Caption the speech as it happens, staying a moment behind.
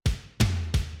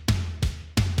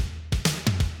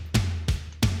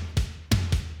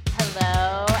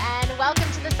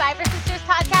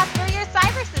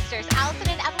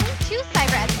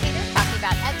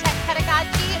about EdTech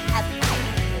pedagogy at the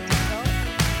digital.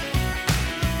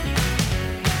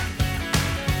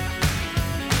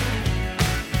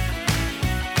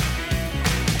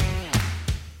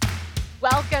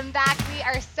 Welcome back. We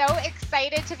are so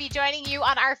excited to be joining you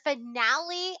on our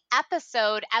finale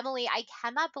episode. Emily, I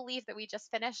cannot believe that we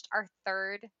just finished our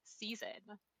third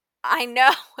season. I know.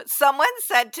 Someone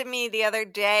said to me the other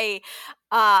day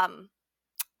about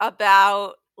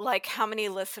like how many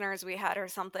listeners we had or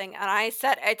something, and I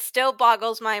said it still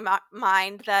boggles my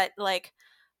mind that like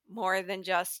more than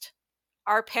just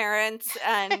our parents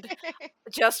and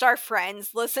just our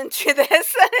friends listen to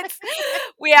this, and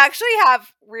we actually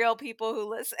have real people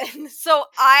who listen. So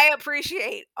I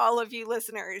appreciate all of you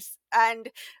listeners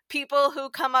and people who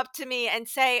come up to me and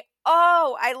say,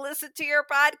 "Oh, I listened to your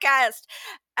podcast,"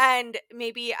 and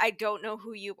maybe I don't know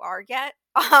who you are yet,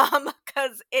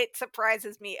 because it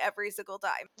surprises me every single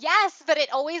time. Yes, but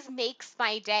it always makes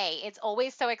my day. It's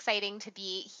always so exciting to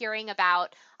be hearing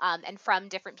about and from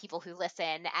different people who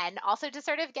listen, and also to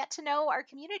sort of get to know our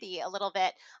community a little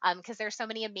bit, because there's so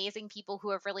many amazing people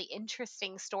who have really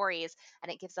interesting stories,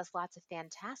 and it gives us lots of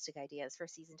fantastic ideas for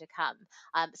season to come.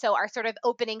 So our sort of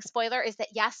opening spoiler is that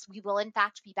yes, we will in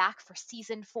fact be back for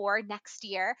season 4 next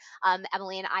year.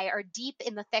 Emily and I are deep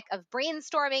in the thick of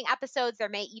brainstorming episodes. There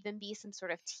may even be some sort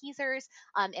of teasers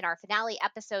in our finale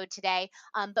episode today.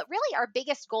 But really, our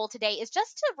biggest goal today is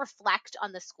just to reflect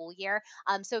on the school year.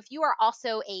 So if you are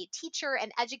also a teacher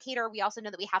and educator, we also know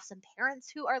that we have some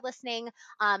parents who are listening,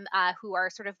 who are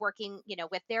sort of working,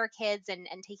 with their kids and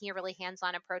taking a really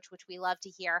hands-on approach, which we love to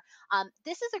hear.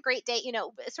 This is a great day,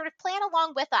 sort of plan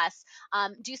along with us.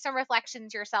 Do some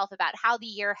reflections yourself about how the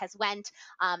year has went.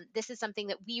 This is something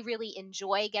that we really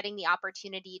enjoy getting the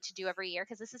opportunity to do every year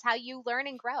because this is how you learn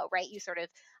and grow, right? You sort of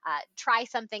try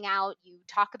something out, you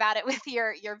talk about it with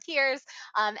your peers,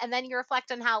 and then you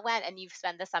reflect on how it went, and you've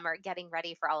spent the summer getting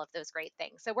ready for all of those great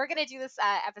things. So we're going to do this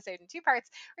episode in 2 parts.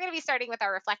 We're going to be starting with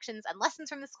our reflections and lessons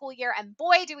from the school year, and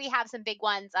boy, do we have some big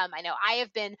ones. I know I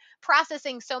have been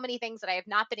processing so many things that I have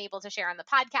not been able to share on the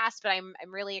podcast, but I'm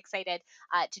really excited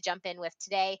to jump in with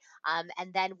today.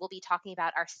 And then we'll be talking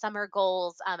about our summer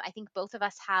goals. I think both of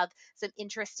us have some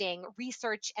interesting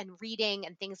research and reading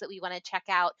and things that we want to check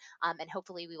out, and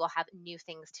hopefully we will have new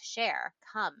things to share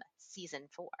come season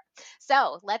 4.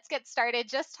 So let's get started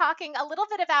just talking a little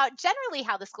bit about generally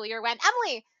how the school year went.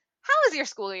 Emily, how was your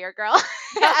school year, girl?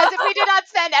 As if we did not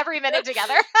spend every minute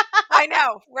together. I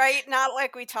know, right? Not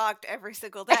like we talked every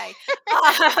single day,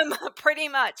 pretty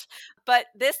much. But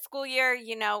this school year,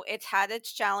 it's had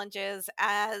its challenges,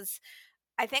 as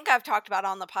I think I've talked about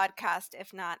on the podcast.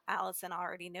 If not, Allison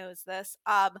already knows this.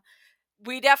 I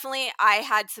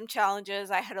had some challenges.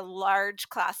 I had a large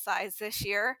class size this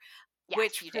year, Yes,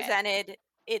 which you did. presented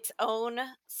its own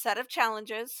set of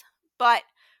challenges, but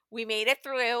we made it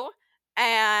through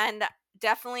and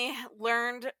definitely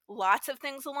learned lots of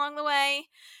things along the way.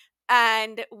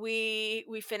 And we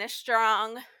finished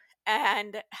strong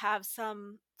and have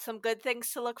some good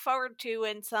things to look forward to,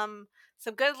 and some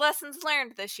good lessons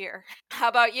learned this year. How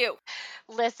about you?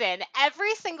 Listen,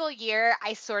 every single year,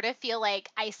 I sort of feel like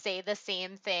I say the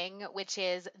same thing, which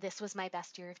is this was my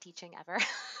best year of teaching ever.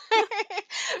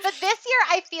 But this year,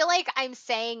 I feel like I'm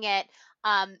saying it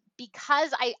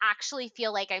because I actually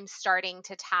feel like I'm starting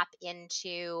to tap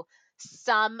into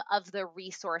some of the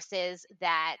resources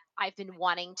that I've been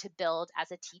wanting to build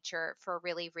as a teacher for a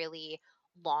really, really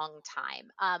long time.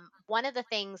 One of the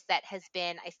things that has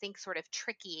been, I think, sort of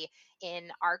tricky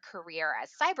in our career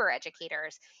as cyber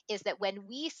educators is that when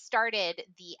we started,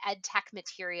 the ed tech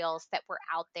materials that were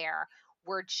out there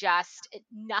were just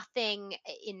nothing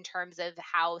in terms of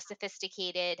how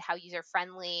sophisticated, how user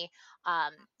friendly,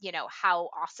 how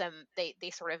awesome they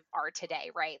sort of are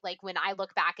today, right? Like when I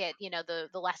look back at,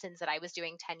 the lessons that I was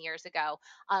doing 10 years ago,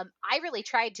 I really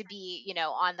tried to be,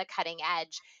 on the cutting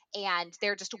edge, and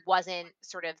there just wasn't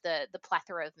sort of the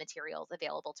plethora of materials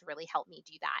available to really help me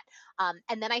do that.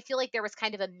 And then I feel like there was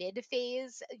kind of a mid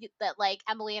phase that like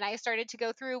Emily and I started to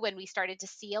go through when we started to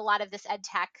see a lot of this ed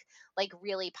tech like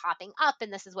really popping up.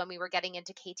 And this is when we were getting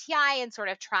into KTI and sort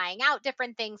of trying out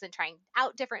different things and trying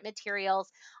out different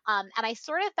materials. And I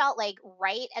sort of felt like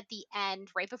right at the end,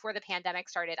 right before the pandemic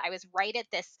started, I was right at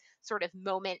this sort of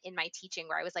moment in my teaching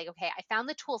where I was like, okay, I found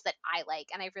the tools that I like,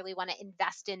 and I really want to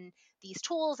invest in these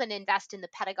tools and invest in the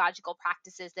pedagogical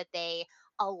practices that they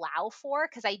allow for.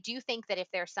 Because I do think that if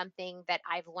there's something that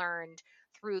I've learned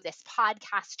through this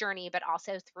podcast journey, but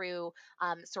also through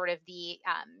sort of the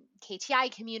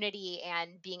KTI community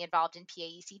and being involved in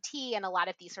PAECT and a lot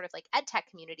of these sort of like ed tech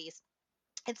communities,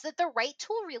 it's that the right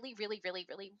tool really, really, really,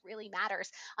 really, really matters.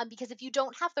 Because if you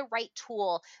don't have the right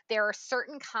tool, there are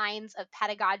certain kinds of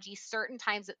pedagogy, certain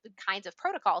kinds of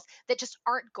protocols that just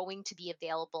aren't going to be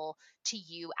available to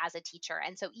you as a teacher.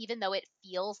 And so, even though it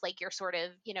feels like you're sort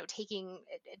of, taking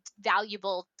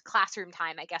valuable classroom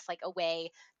time, I guess, like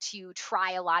away to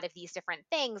try a lot of these different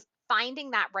things,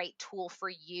 finding that right tool for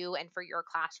you and for your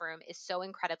classroom is so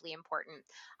incredibly important.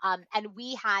 And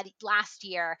we had last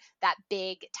year that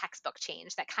big textbook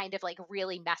change that kind of like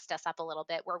really messed us up a little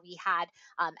bit, where we had,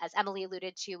 as Emily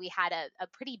alluded to, we had a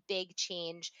pretty big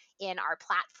change in our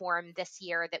platform this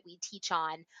year that we teach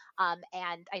on.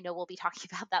 And I know we'll be talking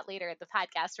about that later in the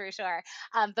podcast for sure.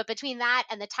 But between that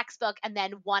and the textbook, and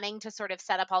then wanting to sort of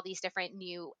set up all these different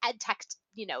new ed tech,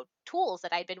 tools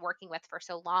that I'd been working with for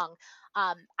so long,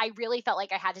 I really felt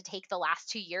like I had to take the last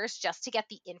 2 years just to get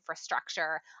the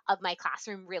infrastructure of my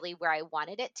classroom really where I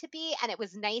wanted it to be. And it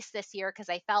was nice this year because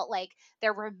I felt like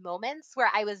there were moments where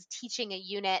I was teaching a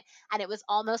unit and it was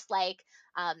almost like,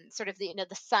 sort of the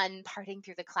sun parting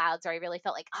through the clouds, where I really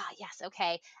felt like, yes,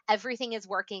 okay, everything is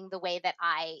working the way that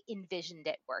I envisioned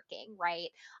it working, right?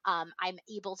 I'm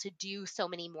able to do so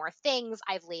many more things.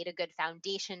 I've laid a good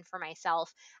foundation for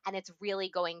myself, and it's really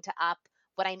going to up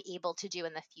what I'm able to do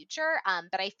in the future.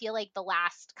 But I feel like the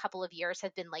last couple of years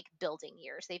have been like building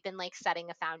years. They've been like setting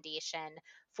a foundation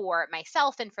for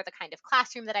myself and for the kind of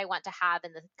classroom that I want to have,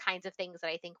 and the kinds of things that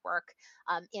I think work,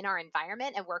 in our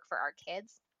environment and work for our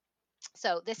kids.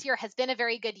 So this year has been a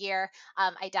very good year.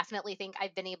 I definitely think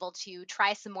I've been able to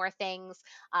try some more things,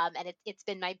 and it's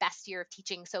been my best year of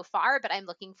teaching so far. But I'm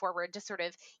looking forward to sort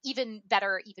of even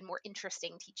better, even more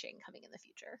interesting teaching coming in the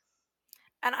future.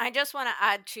 And I just want to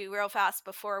add to real fast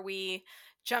before we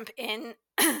jump in,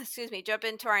 excuse me, jump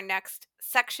into our next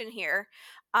section here.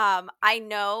 I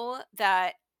know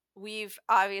that we've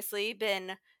obviously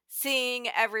been seeing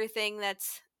everything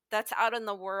that's out in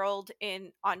the world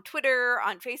in on Twitter,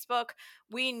 on Facebook.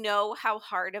 We know how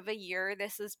hard of a year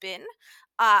this has been.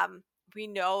 Um, we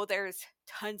know there's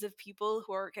tons of people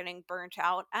who are getting burnt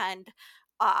out and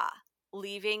uh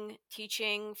leaving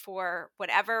teaching for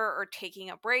whatever, or taking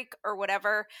a break or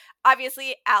whatever.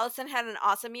 Obviously, Allison had an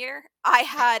awesome year. I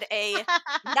had a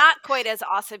not quite as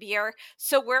awesome year.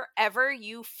 So wherever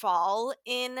you fall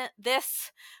in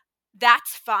this,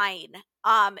 that's fine.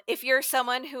 If you're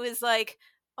someone who is like,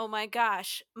 oh my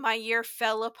gosh, my year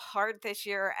fell apart this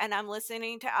year, and I'm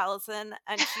listening to Allison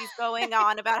and she's going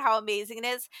on about how amazing it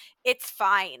is, it's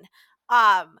fine.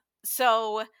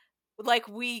 So like,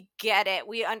 we get it.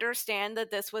 We understand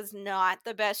that this was not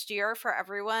the best year for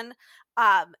everyone.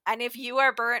 And if you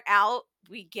are burnt out,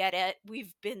 we get it.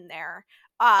 We've been there.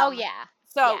 Oh Um, yeah,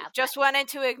 so yeah. just wanted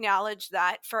to acknowledge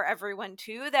that for everyone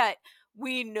too, that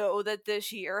we know that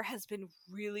this year has been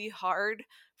really hard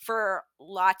for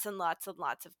lots and lots and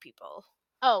lots of people.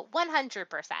 Oh, 100%.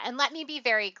 And let me be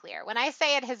very clear. When I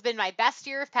say it has been my best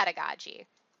year of pedagogy,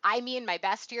 I mean my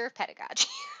best year of pedagogy.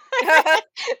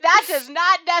 That does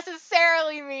not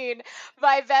necessarily mean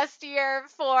my best year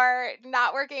for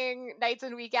not working nights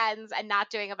and weekends and not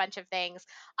doing a bunch of things.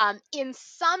 In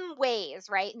some ways,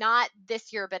 right? Not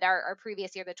this year, but our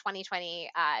previous year, the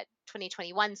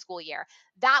 2021 school year.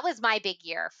 That was my big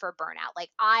year for burnout. Like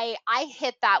I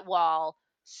hit that wall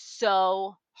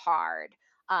so hard,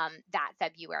 that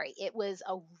February. It was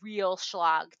a real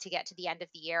slog to get to the end of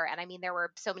the year. And I mean, there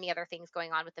were so many other things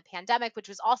going on with the pandemic, which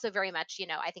was also very much,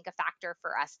 I think a factor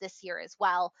for us this year as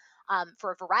well,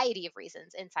 for a variety of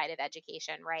reasons inside of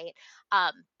education, right?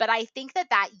 But I think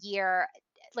that year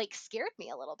like scared me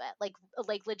a little bit,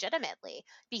 like legitimately,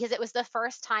 because it was the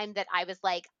first time that I was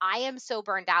like, I am so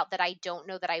burned out that I don't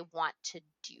know that I want to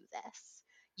do this.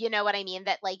 You know what I mean?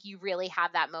 That like you really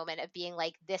have that moment of being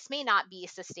like, this may not be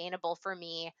sustainable for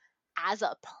me as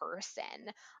a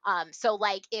person. So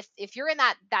like if you're in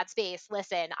that space,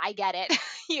 listen, I get it.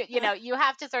 You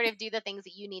have to sort of do the things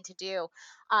that you need to do.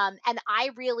 And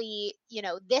I really,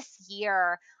 this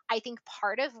year, I think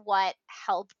part of what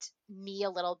helped me a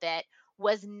little bit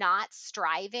was not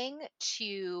striving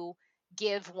to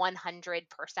give 100%.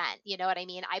 You know what I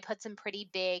mean? I put some pretty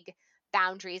big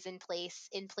boundaries in place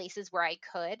in places where I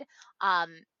could.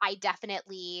 I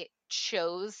definitely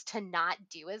chose to not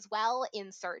do as well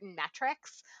in certain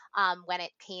metrics, when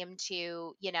it came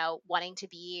to, wanting to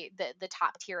be the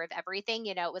top tier of everything.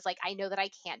 It was like, I know that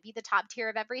I can't be the top tier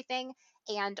of everything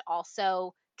and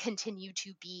also continue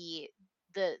to be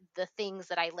the things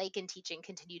that I like in teaching,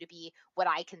 continue to be what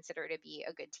I consider to be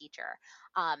a good teacher.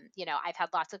 I've had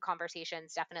lots of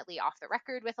conversations definitely off the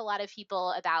record with a lot of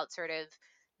people about sort of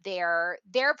their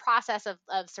process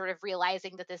of sort of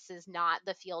realizing that this is not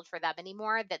the field for them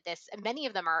anymore, that this, and many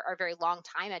of them are very long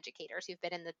time educators who've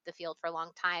been in the field for a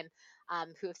long time,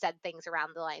 who have said things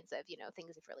around the lines of,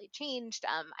 things have really changed.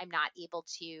 I'm not able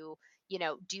to,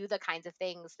 do the kinds of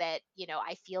things that,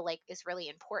 I feel like is really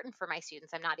important for my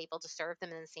students. I'm not able to serve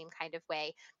them in the same kind of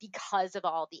way because of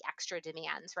all the extra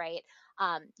demands, right?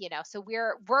 So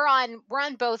we're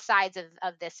on both sides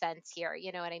of this fence here.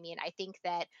 You know what I mean? I think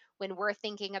that when we're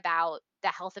thinking about the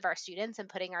health of our students and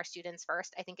putting our students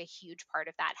first, I think a huge part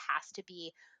of that has to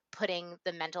be putting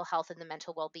the mental health and the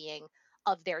mental well-being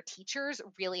of their teachers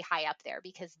really high up there,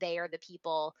 because they are the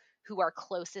people who are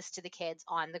closest to the kids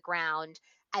on the ground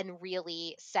and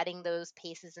really setting those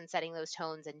paces and setting those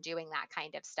tones and doing that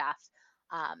kind of stuff.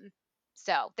 Um,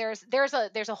 so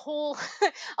there's a whole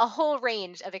a whole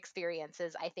range of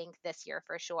experiences, I think, this year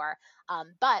for sure.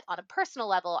 But on a personal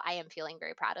level, I am feeling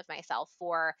very proud of myself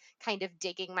for kind of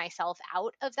digging myself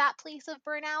out of that place of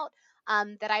burnout,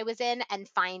 that I was in, and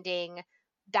finding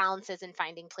balances and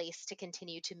finding place to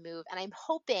continue to move. And I'm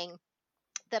hoping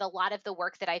that a lot of the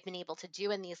work that I've been able to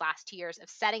do in these last 2 years of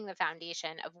setting the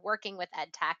foundation of working with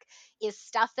ed tech is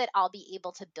stuff that I'll be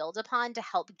able to build upon to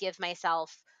help give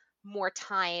myself more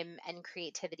time and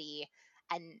creativity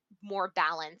and more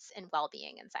balance and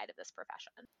well-being inside of this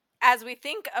profession. As we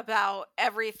think about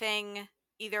everything,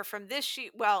 either from this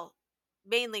year, well,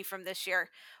 mainly from this year,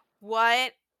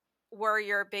 what were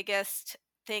your biggest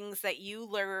things that you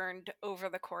learned over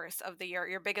the course of the year,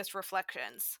 your biggest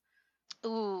reflections?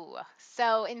 Ooh,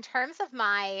 so in terms of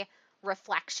my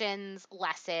reflections,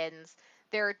 lessons,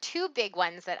 there are two big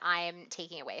ones that I'm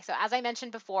taking away. So, as I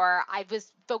mentioned before, I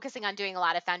was focusing on doing a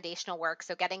lot of foundational work.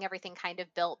 So, getting everything kind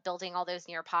of built, building all those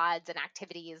Nearpods and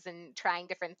activities and trying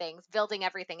different things, building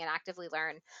everything and actively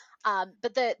learn.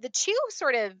 But the two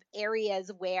sort of areas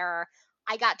where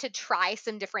I got to try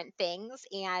some different things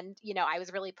and, I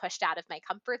was really pushed out of my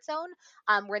comfort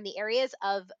zone, were in the areas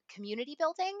of community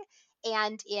building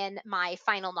and in my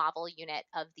final novel unit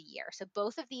of the year. So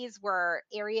both of these were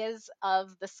areas of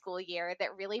the school year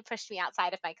that really pushed me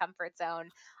outside of my comfort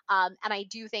zone. And I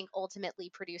do think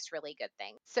ultimately produced really good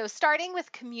things. So starting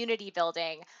with community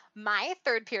building, my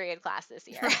third period class this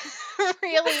year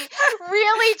really,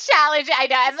 really challenged. I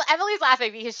know Emily's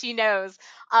laughing because she knows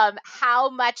how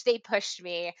much they pushed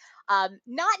me.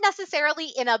 Not necessarily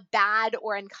in a bad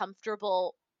or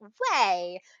uncomfortable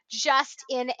way, just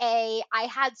in I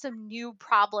had some new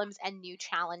problems and new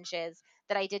challenges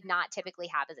that I did not typically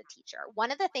have as a teacher. One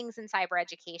of the things in cyber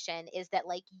education is that,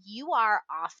 like, you are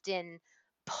often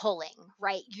pulling,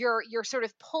 right? You're sort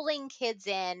of pulling kids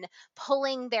in,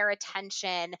 pulling their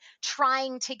attention,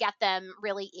 trying to get them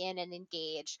really in and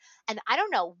engaged. And I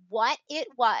don't know what it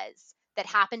was that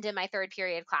happened in my third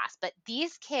period class, but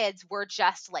these kids were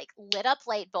just like lit up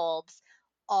light bulbs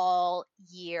all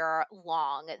year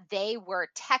long. They were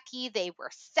techie, they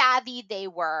were savvy, they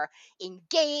were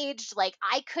engaged. Like,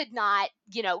 I could not,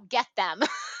 get them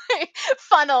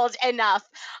funneled enough.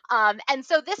 And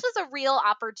so this was a real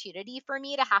opportunity for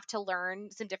me to have to learn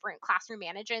some different classroom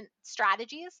management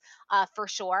strategies, for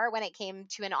sure, when it came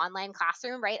to an online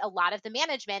classroom, right? A lot of the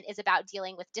management is about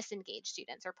dealing with disengaged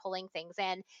students or pulling things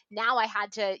in. Now I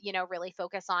had to, really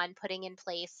focus on putting in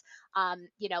place,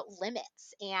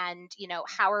 limits, and,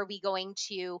 how are we going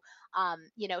to,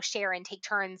 share and take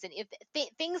turns, and if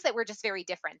things that were just very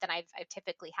different than I've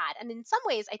typically had. And in some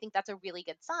ways, I think that's a really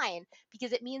good sign,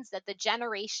 because it means that the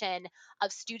generation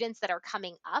of students that are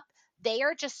coming up, they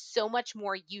are just so much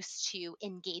more used to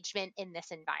engagement in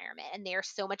this environment, and they are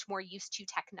so much more used to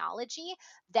technology,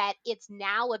 that it's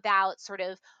now about sort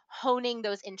of honing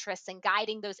those interests and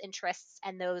guiding those interests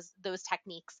and those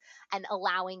techniques, and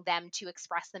allowing them to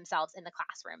express themselves in the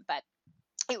classroom. But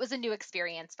it was a new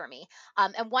experience for me.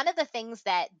 And one of the things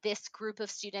that this group of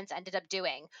students ended up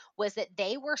doing was that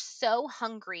they were so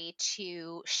hungry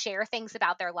to share things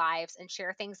about their lives and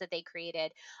share things that they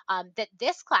created, that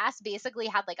this class basically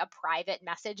had like a private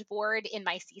message board in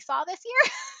my seesaw this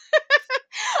year.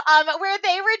 Where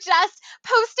they were just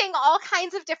posting all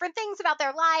kinds of different things about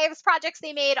their lives, projects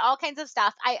they made, all kinds of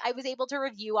stuff. I was able to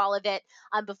review all of it,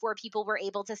 before people were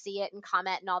able to see it and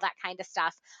comment and all that kind of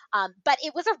stuff. But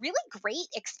it was a really great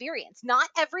experience. Not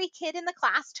every kid in the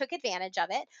class took advantage of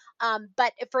it.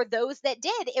 But for those that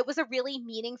did, it was a really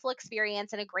meaningful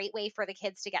experience and a great way for the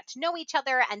kids to get to know each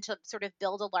other and to sort of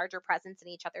build a larger presence in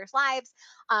each other's lives.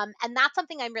 And that's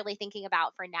something I'm really thinking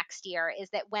about for next year, is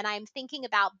that when I'm thinking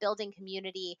about building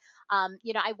community,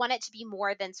 I want it to be more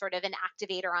more than sort of an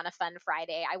activator on a fun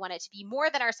Friday. I want it to be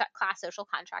more than our class social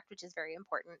contract, which is very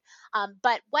important.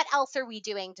 But what else are we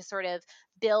doing to sort of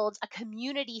build a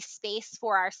community space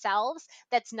for ourselves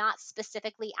that's not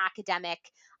specifically academic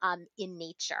in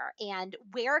nature? And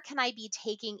where can I be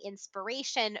taking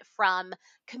inspiration from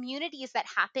communities that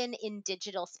happen in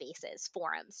digital spaces,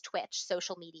 forums, Twitch,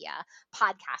 social media,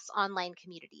 podcasts, online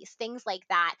communities, things like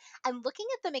that, and looking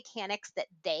at the mechanics that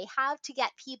they have to get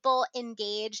people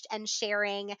engaged and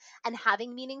sharing and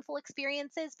having meaningful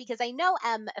experiences? Because I know,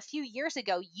 a few years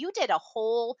ago, you did a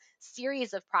whole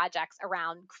series of projects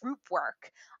around group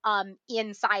work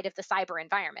inside of the cyber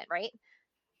environment, right?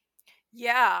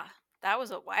 Yeah, that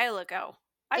was a while ago.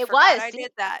 I It forgot was. I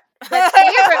did that. But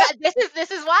see,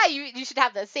 this is why you should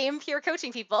have the same peer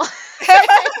coaching people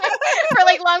for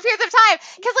like long periods of time.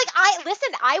 Because like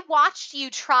I watched you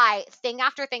try thing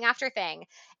after thing after thing,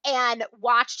 and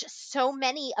watched so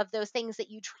many of those things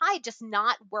that you tried just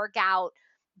not work out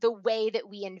the way that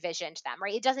we envisioned them.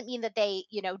 Right? It doesn't mean that they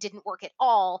didn't work at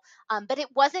all, but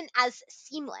it wasn't as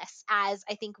seamless as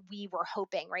I think we were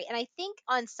hoping. Right? And I think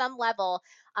on some level,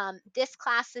 this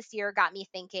class this year got me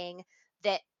thinking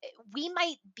that we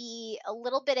might be a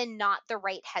little bit in not the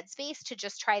right headspace to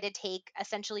just try to take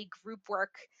essentially group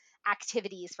work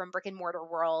activities from brick and mortar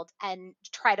world and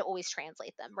try to always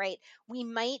translate them, right? We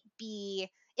might be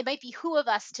It might behoove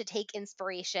us to take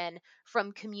inspiration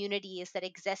from communities that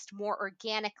exist more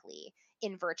organically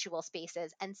in virtual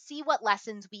spaces and see what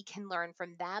lessons we can learn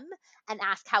from them, and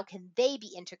ask how can they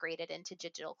be integrated into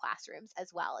digital classrooms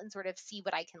as well, and sort of see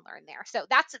what I can learn there. So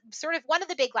that's sort of one of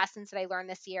the big lessons that I learned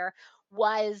this year,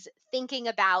 was thinking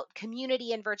about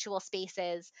community in virtual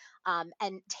spaces,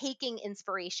 and taking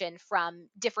inspiration from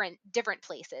different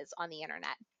places on the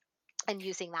internet and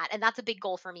using that. And that's a big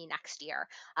goal for me next year,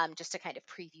 just to kind of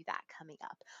preview that coming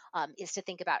up, is to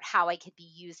think about how I could be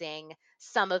using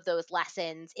some of those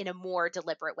lessons in a more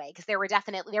deliberate way, because there was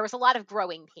a lot of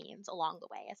growing pains along the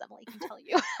way, as Emily can tell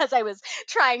you, as I was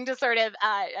trying to sort of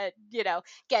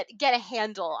get a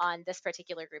handle on this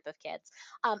particular group of kids.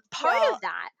 Part Well, of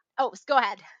that. Oh, go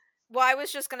ahead. I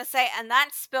was just gonna say, and that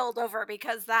spilled over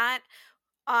because that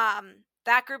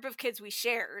group of kids we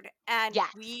shared, and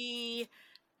Yes.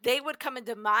 they would come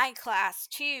into my class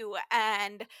too,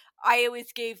 and I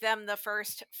always gave them the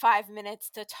first 5 minutes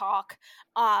to talk.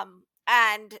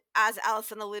 And as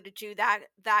Allison alluded to,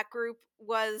 that group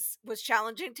was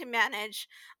challenging to manage.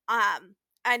 And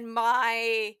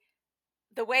the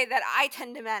way that I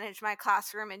tend to manage my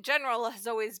classroom in general has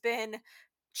always been,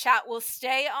 chat will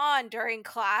stay on during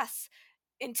class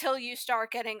until you start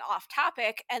getting off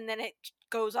topic, and then it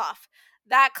goes off.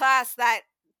 That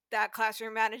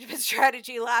classroom management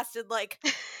strategy lasted like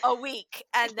a week,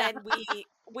 and Yeah. then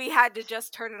we had to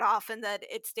just turn it off, and then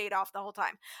it stayed off the whole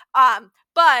time.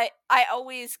 But I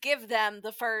always give them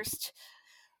the first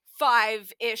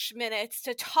 5-ish minutes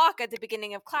to talk at the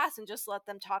beginning of class and just let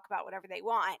them talk about whatever they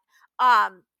want.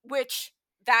 Which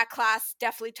that class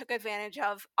definitely took advantage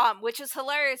of, which is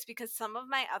hilarious because some of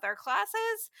my other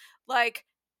classes, like,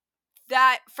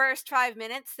 that first 5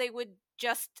 minutes, they would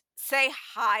just say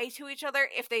hi to each other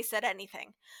if they said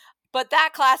anything. But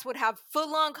that class would have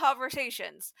full on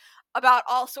conversations about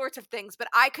all sorts of things. But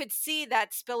I could see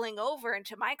that spilling over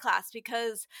into my class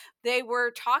because they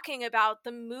were talking about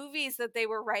the movies that they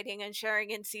were writing and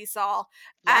sharing in Seesaw,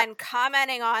 Yep. and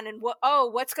commenting on, and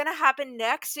what's going to happen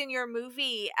next in your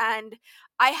movie, and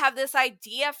I have this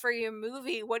idea for your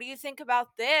movie, what do you think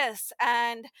about this,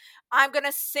 and I'm going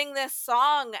to sing this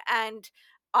song and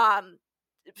um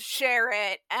share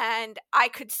it. And I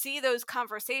could see those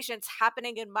conversations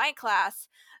happening in my class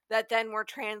that then were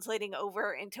translating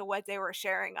over into what they were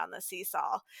sharing on the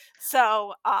Seesaw.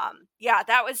 So yeah,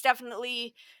 that was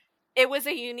definitely, it was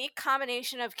a unique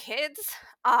combination of kids,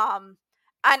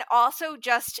 and also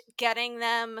just getting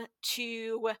them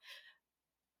to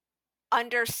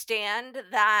understand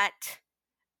that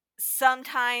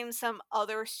sometimes some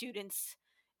other students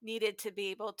needed to be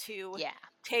able to Yeah.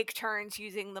 take turns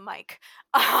using the mic.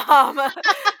 Um,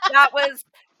 that was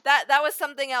that was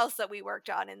something else that we worked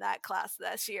on in that class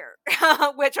this year,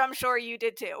 which I'm sure you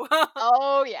did too.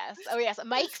 Oh yes. Oh yes.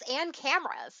 Mics and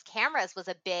cameras. Cameras was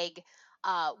a big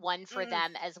one for Mm,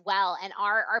 them as well. And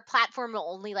our platform will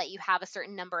only let you have a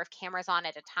certain number of cameras on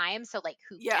at a time. So like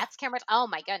who yeah. gets cameras? Oh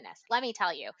my goodness. Let me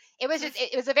tell you. It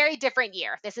was a very different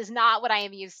year. This is not what I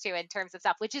am used to in terms of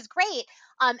stuff, which is great.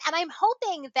 And I'm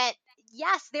hoping that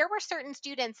yes, there were certain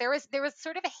students, there was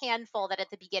sort of a handful that at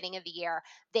the beginning of the year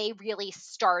they really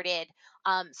started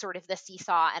sort of the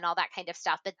seesaw and all that kind of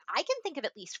stuff. But I can think of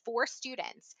at least four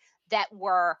students that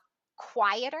were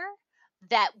quieter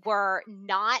that were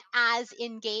not as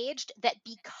engaged, that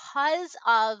because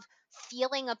of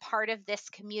feeling a part of this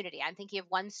community, I'm thinking of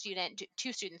one student,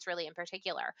 two students really in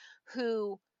particular,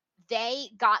 who they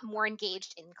got more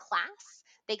engaged in class.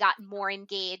 They got more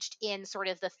engaged in sort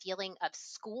of the feeling of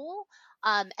school.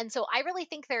 And so I really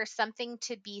think there's something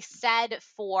to be said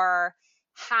for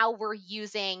how we're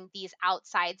using these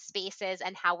outside spaces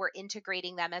and how we're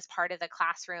integrating them as part of the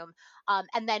classroom,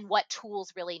 and then what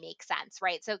tools really make sense,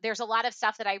 right? So there's a lot of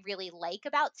stuff that I really like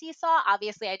about Seesaw.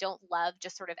 Obviously, I don't love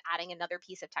just sort of adding another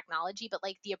piece of technology, but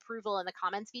like the approval and the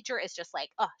comments feature is just like,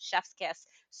 oh, chef's kiss.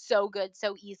 So good,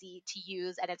 so easy to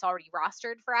use, and it's already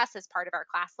rostered for us as part of our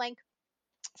class link.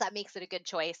 So that makes it a good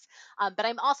choice. But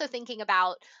I'm also thinking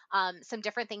about some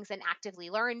different things in Actively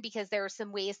Learn, because there are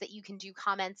some ways that you can do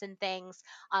comments and things.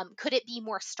 Could it be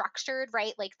more structured,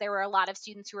 right? Like there were a lot of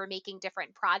students who were making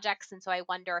different projects. And so I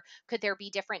wonder, could there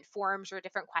be different forms or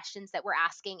different questions that we're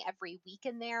asking every week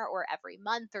in there or every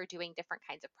month, or doing different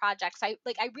kinds of projects? I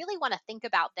really want to think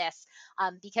about this,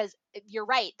 because you're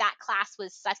right, that class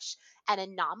was such an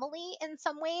anomaly in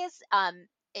some ways.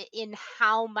 In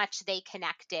how much they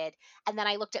connected. And then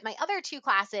I looked at my other two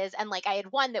classes, and like I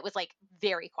had one that was like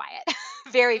very quiet,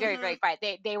 very, very, very Mhm.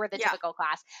 quiet. They were the Yeah. typical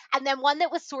class. And then one that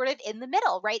was sort of in the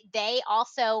middle, right? They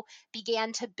also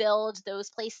began to build those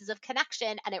places of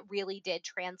connection, and it really did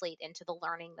translate into the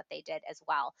learning that they did as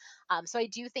well. So I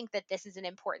do think that this is an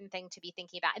important thing to be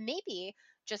thinking about. And maybe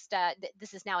just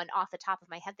this is now an off the top of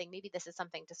my head thing. Maybe this is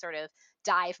something to sort of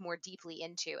dive more deeply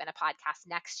into in a podcast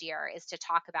next year, is to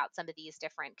talk about some of these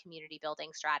different community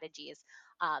building strategies,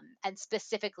 and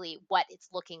specifically what it's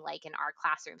looking like in our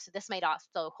classroom. So this might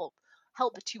also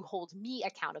help to hold me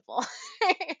accountable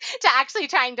to actually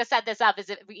trying to set this up as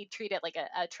if we treat it like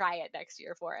a try it next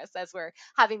year for us, as we're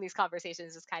having these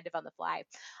conversations just kind of on the fly.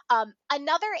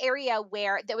 Another area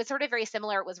where that was sort of very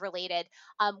similar, it was related,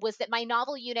 was that my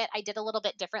novel unit, I did a little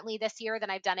bit differently this year than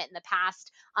I've done it in the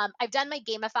past. I've done my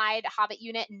gamified Hobbit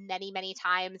unit many, many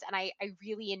times, and I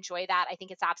really enjoy that. I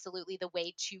think it's absolutely the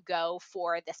way to go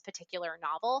for this particular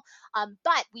novel.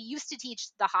 But we used to teach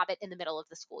The Hobbit in the middle of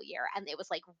the school year, and it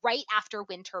was like right after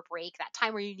winter break, that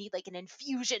time where you need like an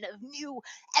infusion of new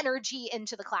energy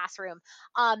into the classroom.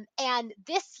 And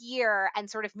this year, and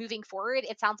sort of moving forward,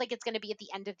 it sounds like it's going to be at the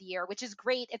end of the year, which is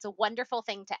great. It's a wonderful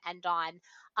thing to end on.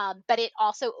 But it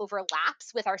also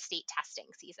overlaps with our state testing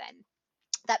season.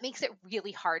 That makes it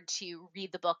really hard to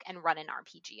read the book and run an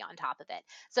RPG on top of it.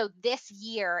 So this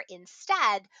year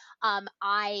instead,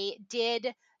 I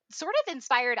did, sort of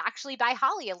inspired actually by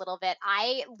Holly a little bit,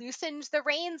 I loosened the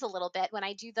reins a little bit when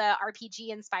I do the RPG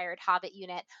inspired Hobbit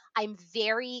unit. I'm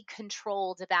very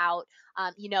controlled about,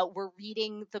 we're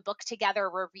reading the book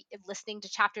together, we're listening to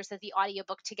chapters of the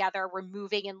audiobook together, we're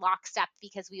moving in lockstep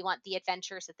because we want the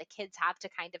adventures that the kids have to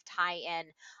kind of tie in.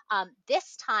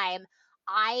 This time,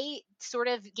 I sort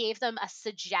of gave them a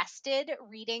suggested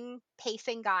reading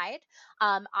pacing guide.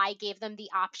 I gave them the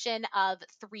option of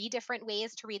three different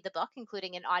ways to read the book,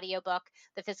 including an audiobook,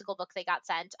 the physical book they got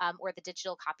sent, or the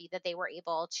digital copy that they were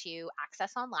able to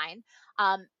access online.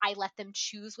 I let them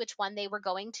choose which one they were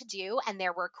going to do, and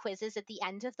there were quizzes at the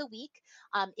end of the week.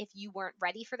 If you weren't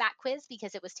ready for that quiz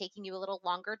because it was taking you a little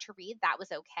longer to read, that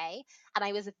was okay. And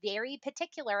I was very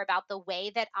particular about the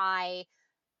way that I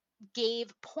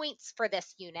gave points for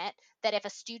this unit, that if a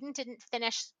student didn't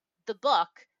finish the book,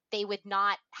 they would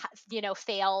not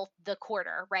fail the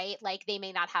quarter, right? Like they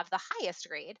may not have the highest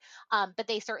grade, but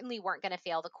they certainly weren't going to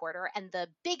fail the quarter. And the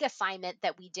big assignment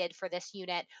that we did for this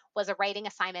unit was a writing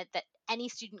assignment that any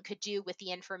student could do with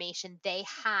the information they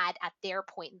had at their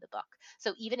point in the book.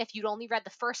 So even if you'd only read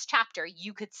the first chapter,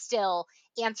 you could still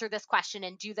answer this question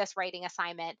and do this writing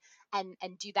assignment, and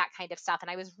do that kind of stuff. And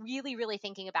I was really, really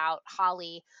thinking about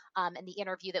Holly, and the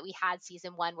interview that we had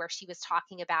season one, where she was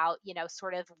talking about,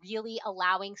 sort of really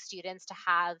allowing students to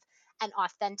have an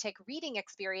authentic reading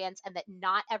experience, and that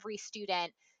not every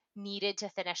student needed to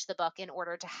finish the book in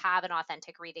order to have an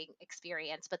authentic reading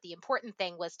experience. But the important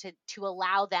thing was to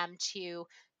allow them to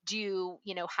do,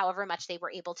 however much they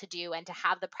were able to do, and to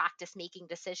have the practice making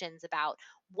decisions about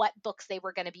what books they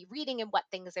were going to be reading and what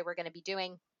things they were going to be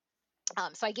doing.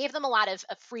 So I gave them a lot of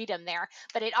freedom there,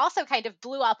 but it also kind of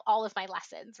blew up all of my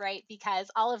lessons, right?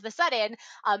 Because all of a sudden,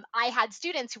 I had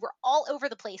students who were all over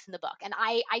the place in the book, and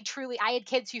I had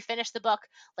kids who finished the book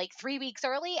like 3 weeks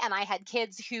early, and I had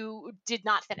kids who did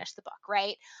not finish the book,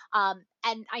 right?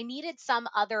 And I needed some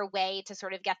other way to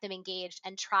sort of get them engaged,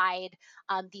 and tried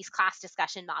these class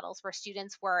discussion models, where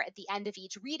students were at the end of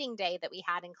each reading day that we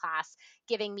had in class,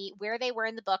 giving me where they were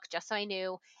in the book, just so I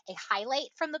knew, a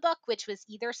highlight from the book, which was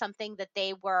either something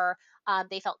that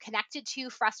they felt connected to,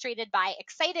 frustrated by,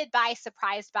 excited by,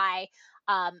 surprised by,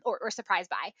 or surprised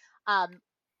by.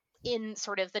 In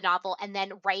sort of the novel, and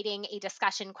then writing a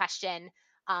discussion question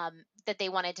that they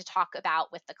wanted to talk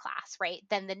about with the class, right?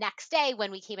 Then the next day,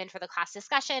 when we came in for the class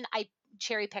discussion, I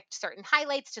cherry picked certain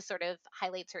highlights to sort of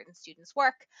highlight certain students'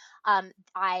 work.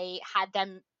 I had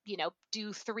them,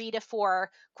 do 3 to 4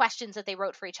 questions that they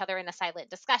wrote for each other in a silent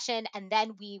discussion. And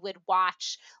then we would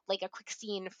watch like a quick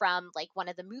scene from like one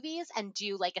of the movies and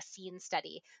do like a scene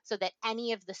study so that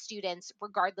any of the students,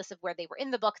 regardless of where they were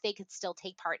in the book, they could still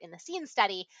take part in the scene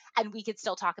study, and we could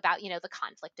still talk about the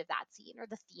conflict of that scene or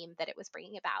the theme that it was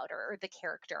bringing about, or the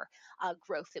character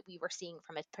growth that we were seeing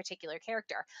from a particular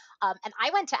character. And I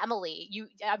went to Emily,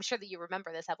 I'm sure that you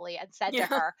remember this, Emily, and said to Yeah.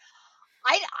 her,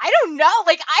 I don't know.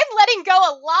 Like, I'm letting go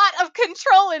a lot of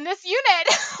control in this unit.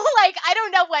 Like, I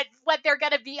don't know what they're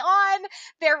gonna be on.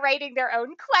 They're writing their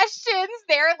own questions.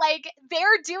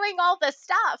 They're doing all the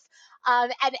stuff.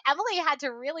 And Emily had to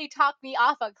really talk me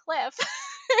off a cliff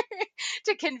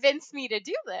to convince me to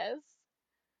do this.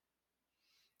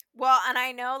 Well, and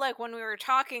I know like when we were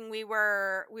talking, we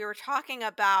were talking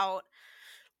about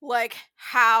like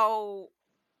how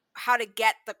to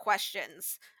get the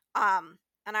questions.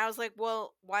 And I was like,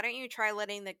 "Well, why don't you try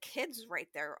letting the kids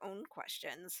write their own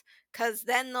questions? Cuz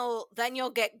then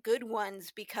you'll get good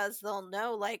ones because they'll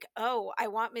know like, "Oh, I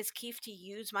want Miss Keefe to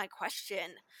use my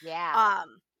question." Yeah,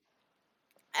 Um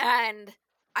and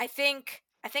I think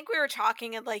we were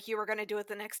talking and like you were going to do it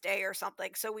the next day or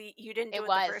something. So we you didn't it do it the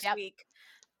was. first Yep. week.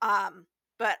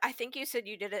 But I think you said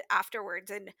you did it afterwards,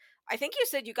 and I think you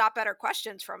said you got better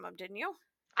questions from them, didn't you?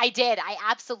 I did. I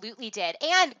absolutely did.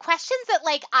 And questions that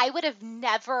like I would have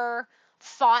never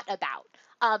thought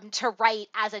about to write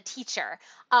as a teacher.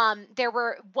 There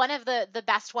were one of the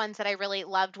best ones that I really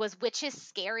loved was, which is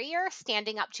scarier,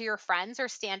 standing up to your friends or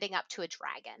standing up to a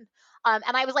dragon?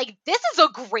 And I was like, this is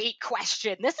a great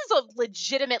question. This is a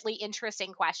legitimately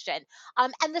interesting question.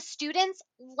 And the students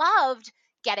loved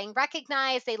getting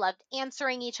recognized. They loved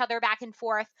answering each other back and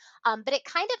forth. But it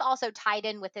kind of also tied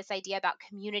in with this idea about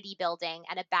community building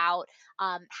and about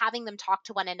having them talk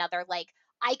to one another. Like,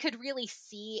 I could really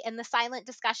see in the silent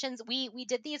discussions. We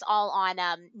did these all on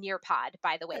Nearpod,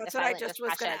 by the way, the That's what I silent just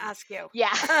was going to discussions. ask you.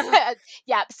 Yeah,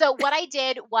 yeah. So what I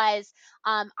did was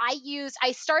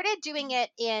I started doing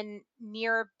it in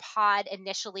Nearpod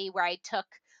initially, where I took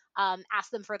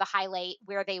asked them for the highlight,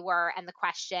 where they were, and the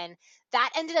question.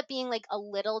 That ended up being like a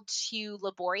little too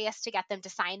laborious to get them to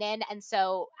sign in. And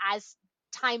so as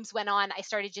times went on, I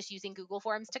started just using Google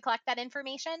Forms to collect that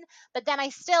information. But then I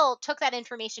still took that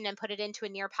information and put it into a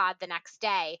Nearpod the next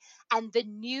day. And the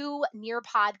new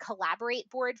Nearpod Collaborate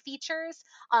board features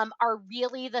are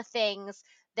really the things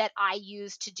that I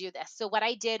use to do this. So what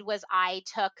I did was I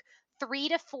took 3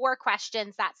 to 4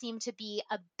 questions that seemed to be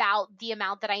about the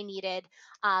amount that I needed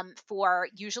for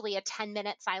usually a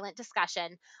 10-minute silent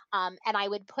discussion. And I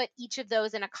would put each of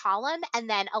those in a column and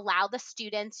then allow the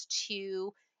students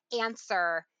to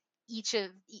answer each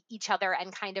other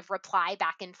and kind of reply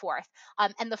back and forth.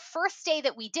 And the first day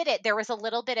that we did it, there was a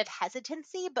little bit of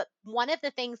hesitancy, but one of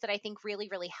the things that I think really,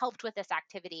 really helped with this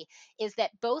activity is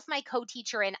that both my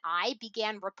co-teacher and I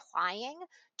began replying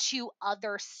to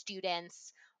other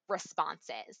students'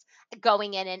 responses,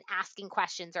 going in and asking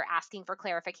questions or asking for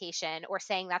clarification or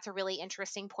saying, that's a really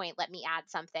interesting point, let me add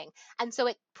something. And so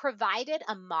it provided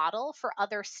a model for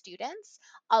other students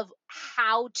of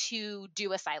how to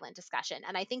do a silent discussion.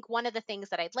 And I think one of the things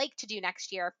that I'd like to do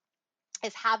next year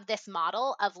is have this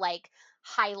model of like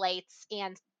highlights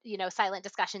and silent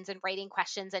discussions and writing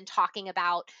questions and talking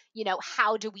about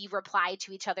how do we reply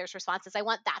to each other's responses. I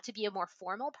want that to be a more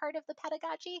formal part of the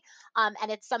pedagogy,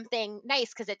 and it's something nice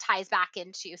because it ties back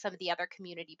into some of the other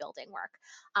community building work.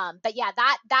 But yeah,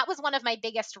 that was one of my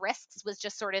biggest risks, was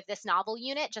just sort of this novel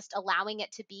unit, just allowing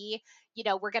it to be,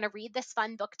 we're going to read this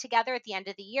fun book together at the end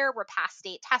of the year, we're past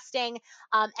state testing,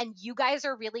 and you guys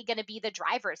are really going to be the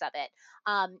drivers of it.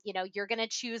 You're going to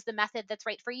choose the method that's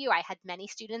right for you. I had many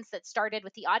students that started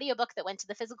with the audiobook that went to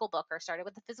the physical book, or started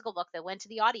with the physical book that went to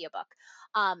the audiobook.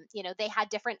 They had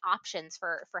different options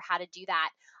for how to do that.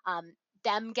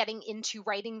 Them getting into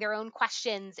writing their own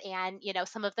questions, and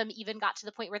some of them even got to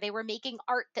the point where they were making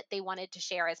art that they wanted to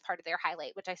share as part of their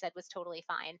highlight, which I said was totally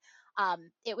fine.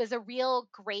 It was a real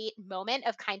great moment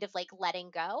of kind of like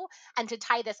letting go. And to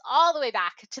tie this all the way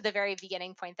back to the very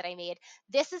beginning point that I made,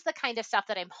 this is the kind of stuff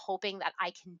that I'm hoping that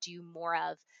I can do more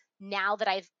of now that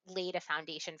I've laid a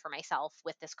foundation for myself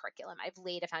with this curriculum. I've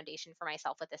laid a foundation for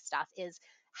myself with this stuff, is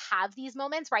have these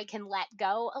moments where I can let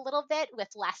go a little bit with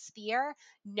less fear,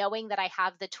 knowing that I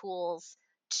have the tools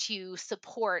to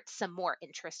support some more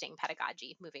interesting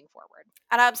pedagogy moving forward.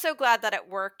 And I'm so glad that it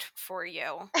worked for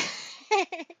you.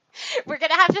 We're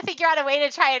going to have to figure out a way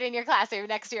to try it in your classroom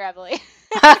next year, Emily.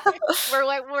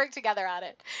 We'll work together on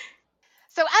it.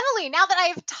 So, Emily, now that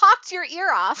I've talked your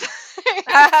ear off,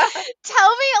 tell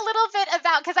me a little bit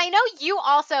about, because I know you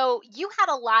had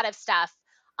a lot of stuff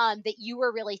that you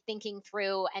were really thinking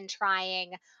through and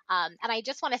trying. And I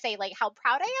just want to say, like, how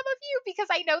proud I am of you, because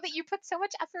I know that you put so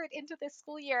much effort into this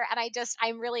school year. And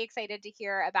I'm really excited to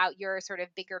hear about your sort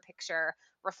of bigger picture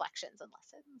reflections and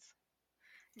lessons.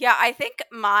 Yeah, I think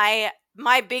my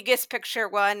biggest picture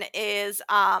one is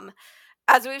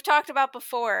as we've talked about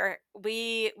before,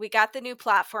 we got the new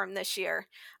platform this year.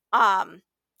 Um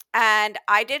and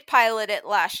I did pilot it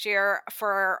last year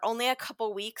for only a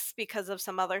couple weeks because of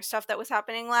some other stuff that was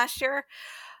happening last year.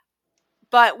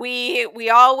 But we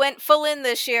all went full in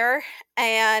this year,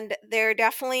 and there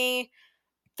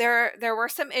were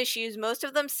some issues. Most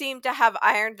of them seem to have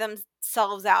ironed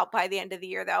themselves out by the end of the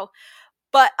year though.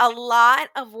 But a lot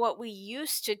of what we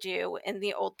used to do in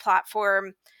the old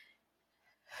platform,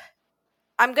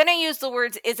 I'm going to use the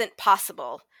words isn't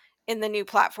possible in the new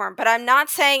platform, but I'm not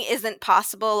saying isn't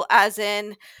possible as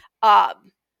in,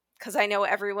 because I know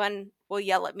everyone will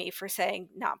yell at me for saying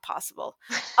not possible.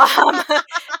 Um,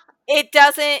 it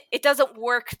doesn't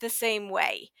work the same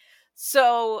way.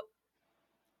 So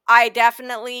I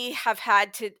definitely have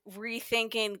had to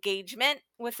rethink engagement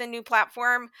with the new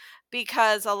platform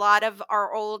because a lot of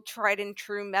our old tried and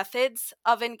true methods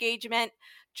of engagement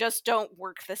just don't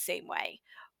work the same way.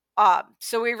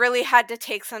 So we really had to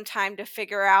take some time to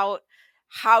figure out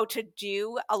how to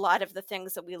do a lot of the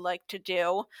things that we like to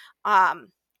do.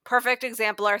 Perfect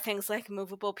example are things like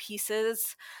movable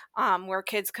pieces, where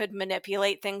kids could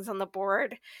manipulate things on the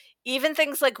board. Even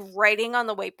things like writing on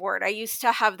the whiteboard. I used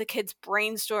to have the kids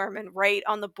brainstorm and write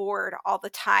on the board all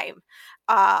the time.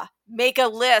 Make a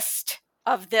list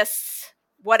of this,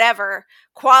 whatever,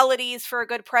 qualities for a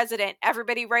good president.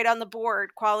 Everybody write on the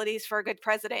board, qualities for a good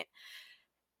president.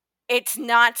 It's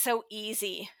not so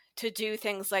easy to do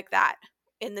things like that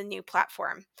in the new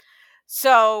platform.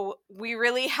 So we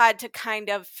really had to kind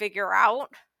of figure out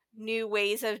new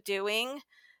ways of doing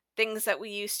things that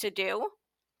we used to do.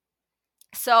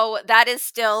 So that is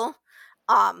still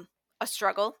a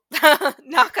struggle.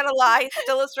 Not gonna lie,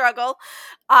 still a struggle.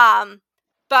 Um,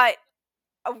 but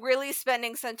really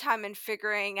spending some time in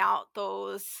figuring out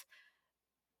those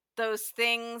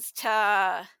things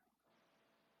to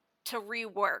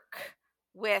rework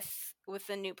with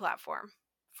the new platform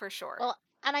for sure. Well,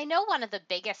 and I know one of the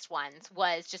biggest ones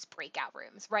was just breakout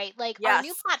rooms, right? Like our new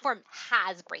Yes. platform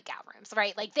has breakout rooms,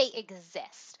 right? Like they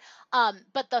exist.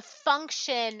 But the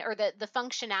function or the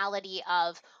functionality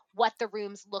of what the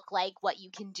rooms look like, what you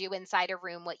can do inside a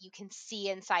room, what you can see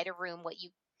inside a room, what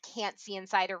you can't see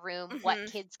inside a room, what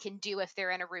Mhm. kids can do if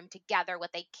they're in a room together,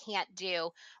 what they can't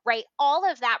do, right? All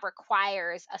of that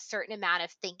requires a certain amount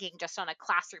of thinking just on a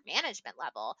classroom management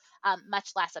level,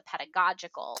 much less a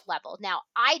pedagogical level. Now,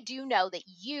 I do know that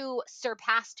you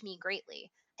surpassed me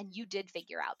greatly and you did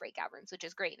figure out breakout rooms, which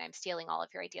is great. And I'm stealing all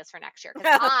of your ideas for next year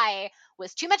because I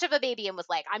was too much of a baby and was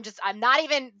like, I'm not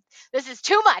even, this is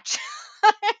too much.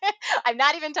 I'm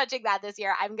not even touching that this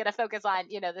year. I'm going to focus on,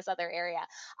 this other area.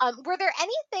 Were there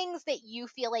any things that you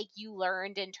feel like you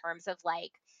learned in terms of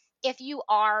like, if you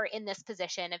are in this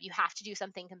position, if you have to do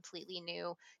something completely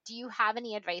new, do you have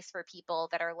any advice for people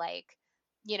that are like,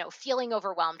 feeling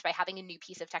overwhelmed by having a new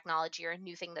piece of technology or a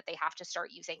new thing that they have to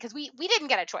start using? Because we didn't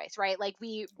get a choice, right? Like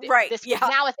Right. this was Yeah.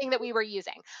 now a thing that we were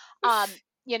using. Um,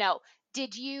 you know, do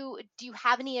you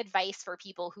have any advice for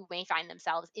people who may find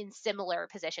themselves in similar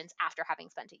positions after having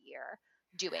spent a year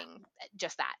doing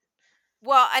just that?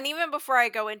 Well, and even before I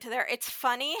go into there, it's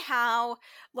funny how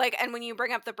like and when you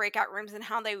bring up the breakout rooms and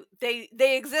how they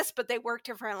exist but they work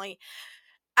differently.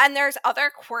 And there's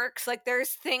other quirks, like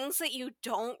there's things that you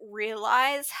don't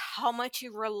realize how much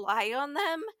you rely on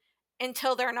them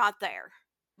until they're not there.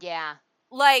 Yeah.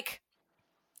 Like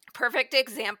perfect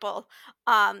example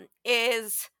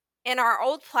is in our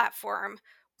old platform,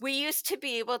 we used to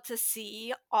be able to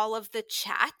see all of the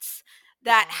chats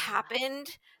that Yeah.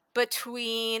 happened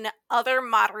between other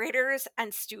moderators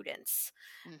and students.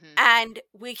 Hmm. And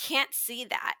we can't see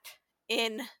that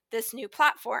in this new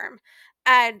platform.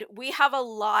 And we have a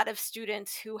lot of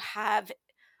students who have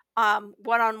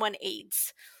one-on-one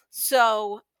aides.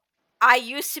 So I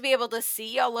used to be able to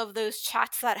see all of those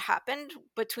chats that happened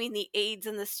between the aides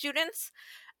and the students,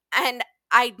 and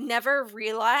I never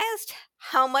realized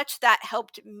how much that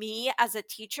helped me as a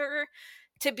teacher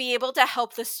to be able to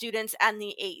help the students and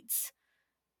the aides.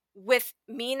 with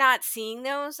me not seeing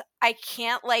those, I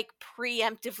can't like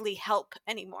preemptively help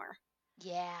anymore.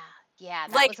 Yeah. Yeah,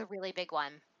 that Like, was a really big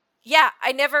one. yeah,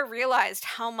 I never realized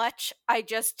how much I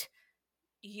just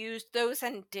used those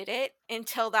and did it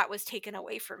until that was taken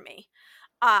away from me.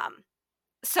 Um,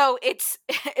 so it's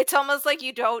it's almost like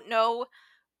you don't know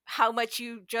how much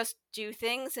you just do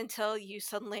things until you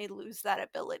suddenly lose that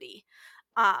ability.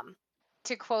 Um,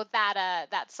 To quote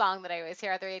that song that I always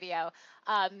hear on the radio,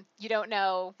 you don't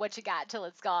know what you got till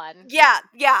it's gone. yeah,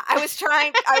 yeah. I was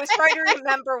trying to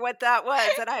remember what that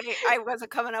was, and I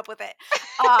wasn't coming up with it.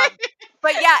 Um,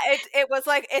 but yeah, it was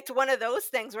like it's one of those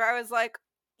things where I was like,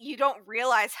 you don't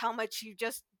realize how much you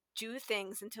just do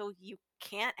things until you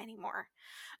can't anymore.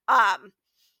 Um,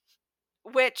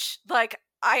 which like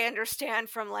I understand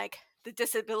from like the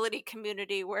disability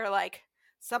community where like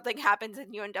something happens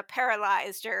and you end up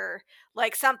paralyzed or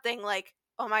like something like,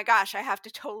 oh my gosh, I have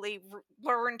to totally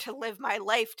learn to live my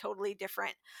life totally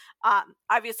different.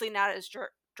 Obviously not as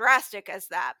drastic as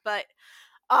that, but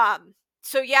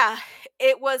so yeah,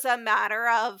 it was a matter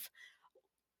of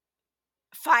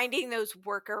finding those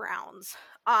workarounds.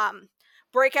 um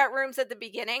Breakout rooms at the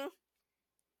beginning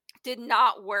did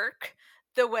not work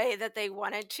the way that they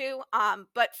wanted to.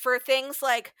 But for things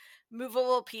like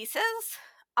movable pieces,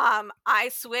 I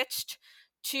switched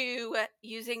to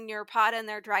using Nearpod and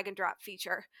their drag and drop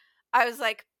feature. I was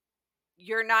like,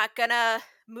 you're not gonna,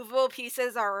 movable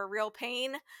pieces are a real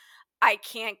pain. I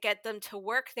can't get them to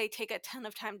work. They take a ton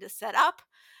of time to set up.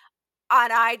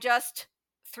 And I just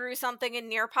threw something in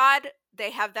Nearpod.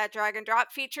 They have that drag and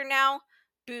drop feature now.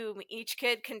 Boom, each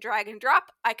kid can drag and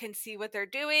drop. I can see what they're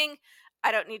doing.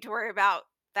 I don't need to worry about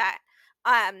that.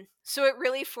 So it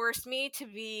really forced me to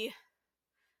be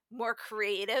more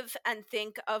creative and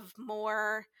think of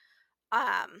more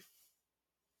um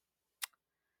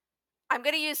I'm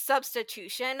going to use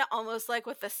substitution almost like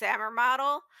with the Sammer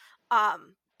model.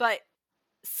 But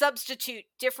substitute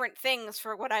different things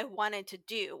for what I wanted to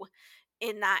do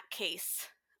in that case.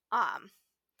 Um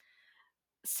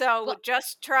So Well,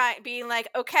 just try being like,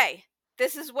 okay,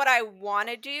 this is what I want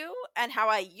to do and how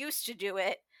I used to do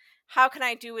it. How can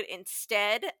I do it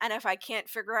instead? And if I can't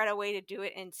figure out a way to do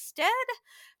it instead,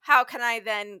 how can I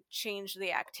then change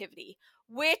the activity?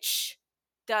 Which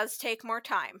does take more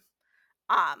time.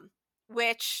 Um,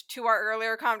 which to our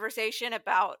earlier conversation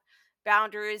about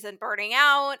boundaries and burning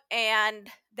out,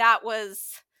 and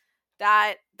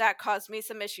that caused me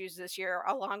some issues this year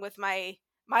along with my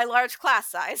large class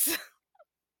size.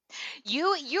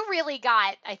 you really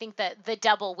got, I think, the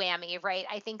double whammy, right?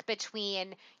 I think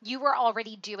between you were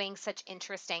already doing such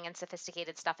interesting and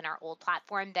sophisticated stuff in our old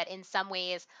platform that in some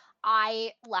ways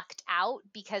I lucked out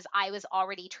because I was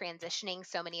already transitioning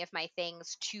so many of my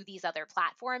things to these other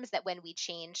platforms that when we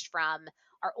changed from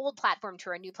our old platform to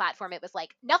our new platform, it was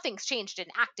like nothing's changed in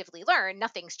Actively Learn,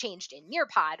 nothing's changed in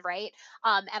Nearpod, right?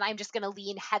 And I'm just going to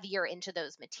lean heavier into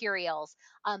those materials.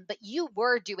 But you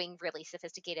were doing really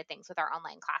sophisticated things with our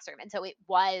online classroom. And so it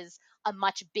was a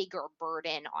much bigger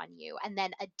burden on you. And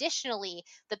then additionally,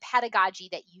 the pedagogy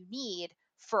that you need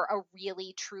for a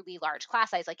really truly large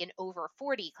class size, like an over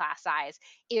 40 class size,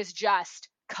 is just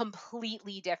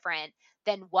completely different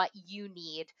than what you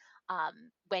need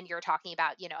when you're talking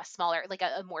about, a smaller, like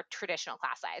a more traditional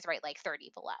class size, right? Like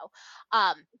 30 below.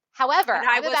 However, And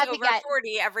I I'm was about to over get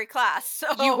 40 every class.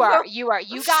 you So were, you were,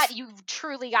 you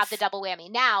truly got the double whammy.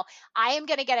 Now, I am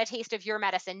going to get a taste of your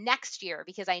medicine next year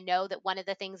because I know that one of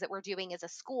the things that we're doing as a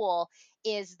school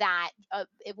is that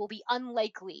it will be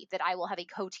unlikely that I will have a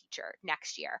co teacher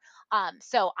next year.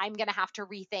 So I'm going to have to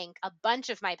rethink a bunch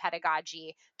of my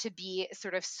pedagogy to be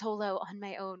sort of solo on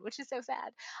my own, which is so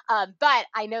sad. But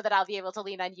I know that I'll be able to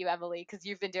lean on you, Emily, because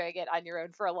you've been doing it on your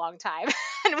own for a long time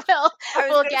and I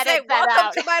was we'll going to get say, it set welcome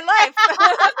out. to my life.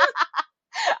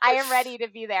 I am ready to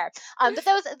be there. But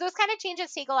those kind of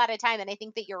changes take a lot of time, and I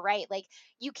think that you're right. Like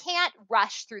you can't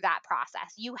rush through that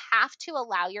process. You have to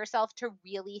allow yourself to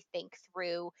really think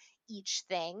through each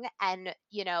thing and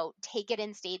take it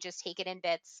in stages, take it in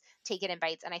bits, take it in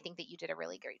bites. And I think that you did a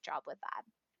really great job with that.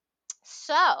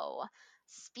 So,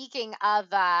 speaking of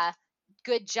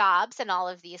good jobs and all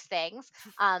of these things,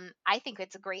 I think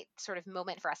it's a great sort of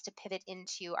moment for us to pivot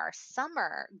into our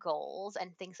summer goals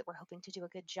and things that we're hoping to do a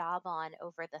good job on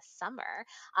over the summer.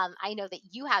 I know that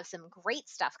you have some great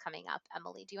stuff coming up,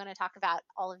 Emily. Do you want to talk about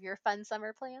all of your fun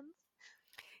summer plans?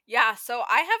 Yeah, so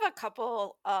I have a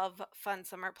couple of fun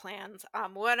summer plans.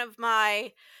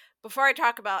 Before I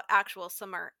talk about actual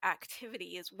summer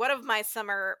activities, one of my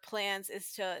summer plans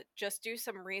is to just do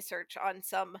some research on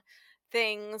some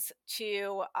things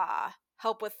to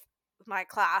help with my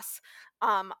class.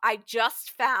 I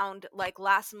just found like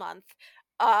last month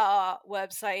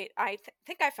website. I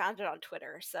think I found it on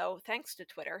Twitter, so thanks to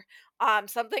Twitter.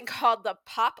 Something called the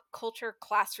Pop Culture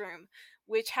Classroom,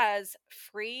 which has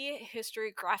free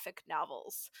history graphic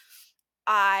novels.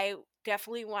 I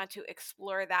definitely want to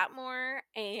explore that more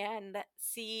and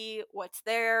see what's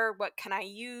there, what can I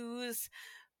use,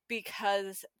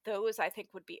 because those I think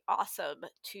would be awesome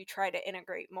to try to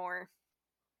integrate more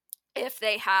if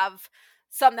they have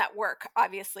some that work.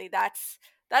 Obviously, that's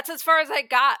as far as I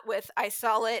got with I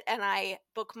saw it and I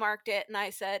bookmarked it and I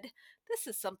said, this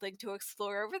is something to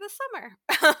explore over the summer.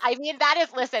 I mean,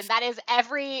 listen, that is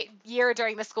every year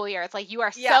during the school year. It's like you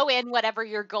are Yeah. so in whatever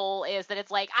your goal is that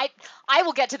it's like, I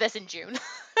will get to this in June.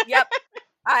 Yep.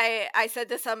 I said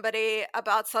to somebody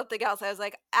about something else. I was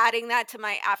like adding that to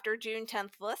my after June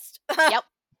 10th list. Yep.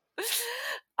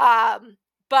 um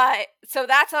but so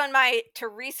that's on my to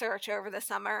research over the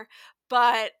summer.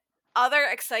 But other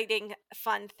exciting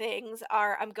fun things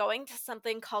are I'm going to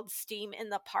something called Steam in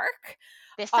the Park.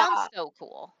 This sounds uh so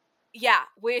cool. yeah,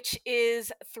 which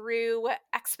is through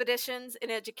Expeditions in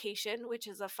Education, which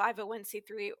is a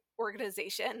 501c3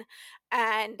 organization,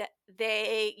 and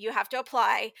you have to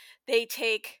apply. They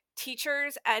take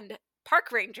teachers and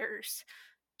park rangers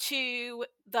to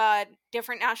the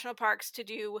different national parks to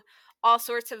do all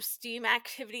sorts of STEAM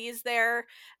activities there,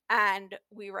 and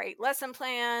we write lesson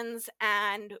plans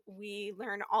and we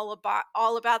learn all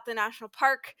about the national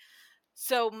park.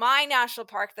 So my national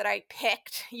park that I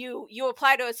picked, you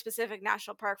apply to a specific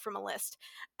national park from a list,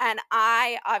 and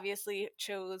I obviously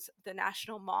chose the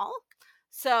National Mall.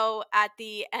 So at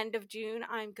the end of June,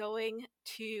 I'm going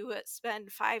to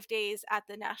spend 5 days at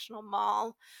the National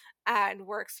Mall, and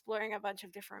we're exploring a bunch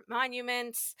of different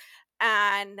monuments.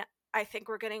 And I think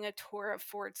we're getting a tour of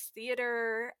Ford's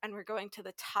Theater, and we're going to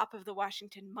the top of the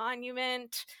Washington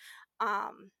Monument.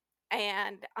 Um,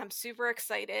 and I'm super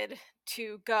excited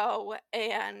to go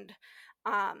and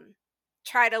um,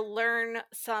 try to learn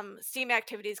some STEAM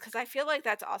activities, because I feel like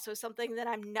that's also something that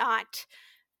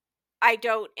I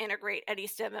don't integrate any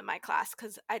STEM in my class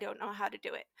because I don't know how to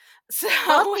do it.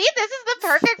 Well, So, see, this is the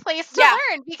perfect place to yeah,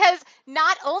 learn because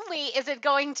not only is it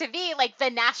going to be like the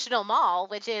National Mall,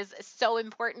 which is so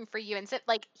important for you, and so,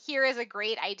 like, here is a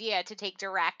great idea to take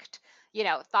direct,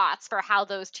 thoughts for how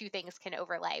those two things can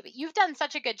overlay. But you've done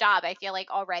such a good job, I feel like,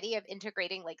 already of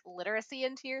integrating like literacy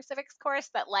into your civics course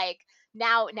that like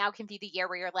now can be the year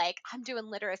where you're like, I'm doing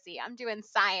literacy, I'm doing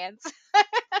science.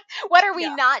 What are we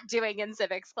yeah. not doing in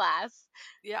civics class?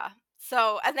 Yeah.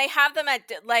 So, and they have them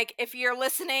at like if you're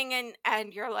listening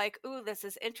and you're like, "Ooh, this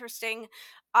is interesting."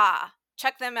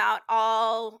 Check them out.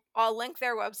 I'll link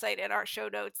their website in our show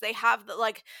notes. They have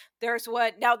there's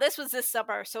what now this was this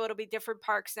summer, so it'll be different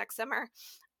parks next summer.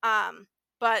 Um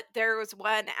but there was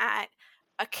one at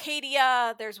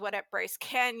Acadia, there's one at Bryce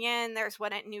Canyon, there's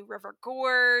one at New River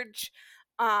Gorge.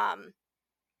 Um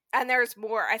and there's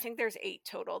more. I think there's 8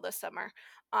 total this summer.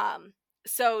 Um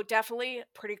so definitely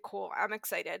pretty cool. I'm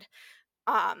excited.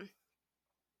 Um,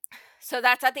 so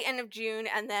that's at the end of June,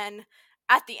 and then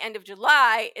at the end of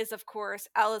July is, of course,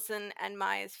 Allison and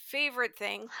my favorite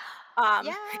thing.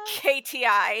 Yes.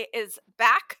 KTI is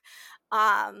back,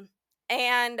 um,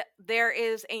 and there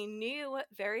is a new,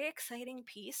 very exciting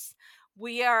piece.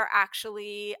 We are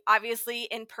actually, obviously,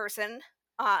 in person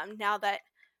now that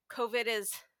COVID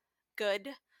is good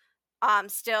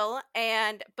still,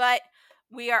 and but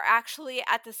we are actually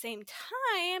at the same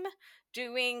time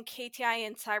doing KTI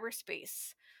in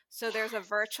cyberspace. So there's a Yes.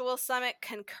 virtual summit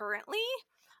concurrently.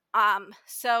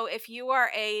 So if you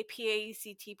are a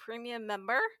PAECT premium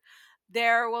member,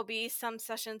 there will be some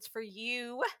sessions for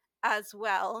you as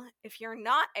well. If you're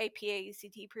not a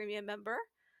PAECT premium member,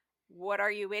 what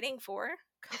are you waiting for?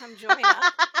 Come join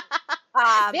us.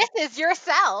 This Um, is your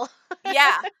cell.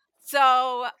 yeah.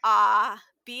 So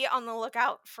be on the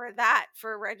lookout for that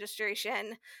for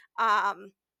registration.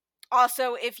 Um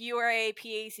Also, if you are a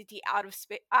PACT out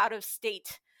of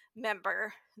state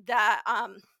member, that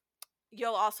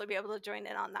you'll also be able to join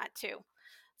in on that too.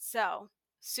 So,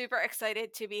 super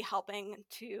excited to be helping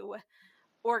to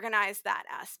organize that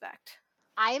aspect.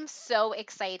 I am so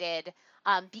excited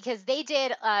because they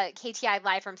did KTI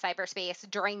Live from Cyberspace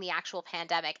during the actual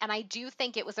pandemic. And I do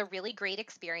think it was a really great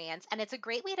experience. And it's a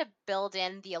great way to build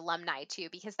in the alumni too,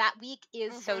 because that week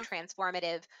is so Mhm.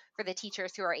 transformative for the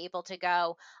teachers who are able to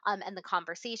go. And the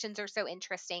conversations are so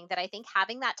interesting that I think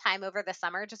having that time over the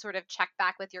summer to sort of check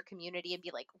back with your community and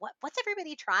be like, what's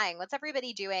everybody trying? What's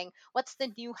everybody doing? What's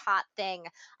the new hot thing?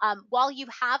 While you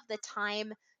have the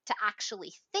time to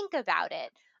actually think about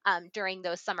it, during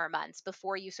those summer months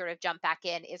before you sort of jump back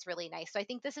in is really nice. So I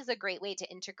think this is a great way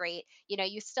to integrate.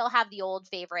 You still have the old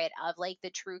favorite of like the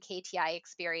true KTI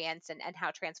experience and how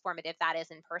transformative that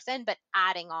is in person, but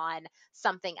adding on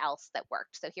something else that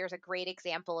worked. So here's a great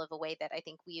example of a way that I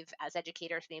think we've, as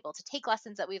educators, been able to take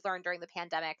lessons that we've learned during the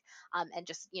pandemic, and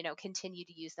just, continue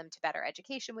to use them to better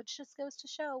education, which just goes to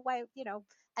show why,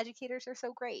 educators are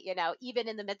so great. Even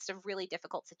in the midst of really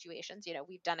difficult situations,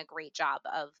 we've done a great job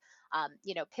of,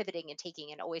 pivoting and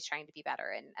taking and always trying to be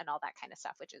better, and all that kind of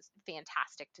stuff, which is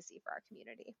fantastic to see for our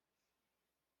community.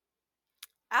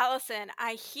 Allison,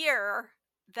 I hear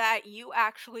that you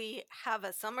actually have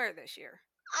a summer this year.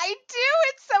 I do.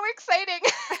 It's so exciting.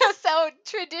 So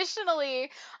traditionally,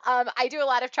 I do a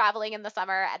lot of traveling in the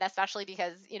summer, and especially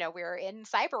because we're in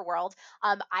cyber world.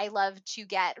 I love to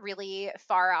get really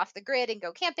far off the grid and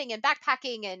go camping and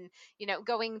backpacking, and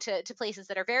going to places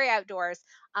that are very outdoors.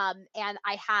 And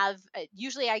I have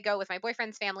usually I go with my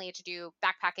boyfriend's family to do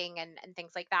backpacking and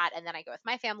things like that, and then I go with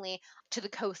my family to the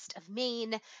coast of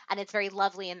Maine, and it's very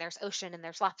lovely, and there's ocean and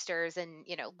there's lobsters and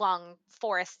long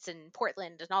forests and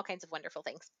Portland and all kinds of wonderful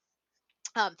things.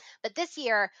 But this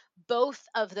year, both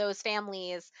of those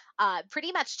families,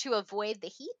 pretty much to avoid the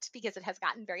heat because it has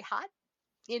gotten very hot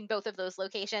in both of those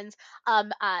locations.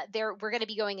 There we're going to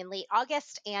be going in late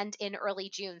August and in early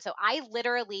June. So I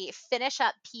literally finish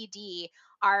up PD,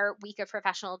 our week of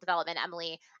professional development,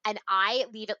 Emily, and I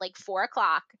leave at like 4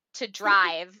 o'clock to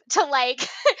drive to like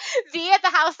be at the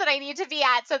house that I need to be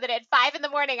at, so that at 5 in the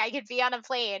morning I could be on a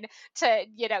plane to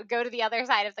go to the other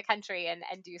side of the country and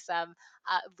do some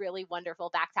really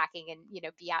wonderful backpacking and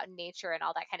be out in nature and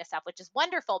all that kind of stuff, which is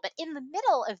wonderful. But in the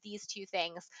middle of these two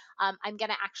things, I'm going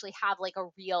to actually have like a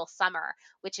real summer,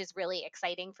 which is really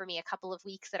exciting for me. A couple of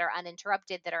weeks that are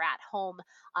uninterrupted, that are at home.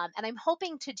 And I'm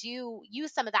hoping to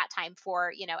use some of that time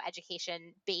for,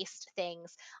 education based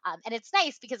things. And it's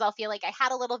nice because I'll feel like I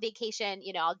had a little vacation,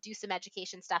 I'll do some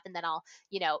education stuff, and then I'll,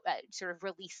 sort of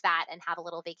release that and have a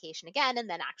little vacation again, and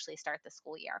then actually start the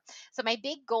school year. So my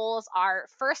big goals are,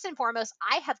 first and foremost,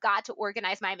 I have got to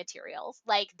organize my materials.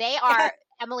 Like, they are,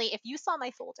 Emily, if you saw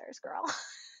my folders, girl,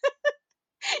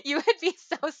 you would be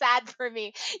so sad for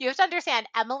me. You have to understand,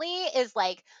 Emily is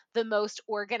like the most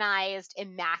organized,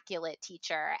 immaculate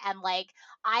teacher. And like,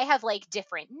 I have like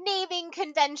different naming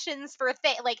conventions for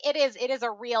things. Like, it is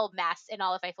a real mess in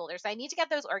all of my folders. So I need to get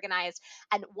those organized.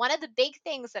 And one of the big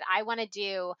things that I want to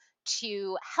do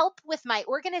to help with my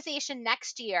organization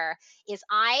next year is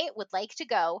I would like to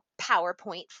go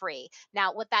PowerPoint free.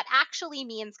 Now, what that actually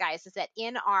means, guys, is that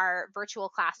in our virtual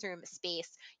classroom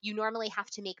space, you normally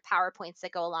have to make PowerPoints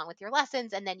that go along with your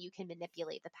lessons, and then you can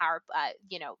manipulate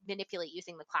manipulate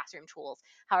using the classroom tools,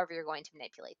 however you're going to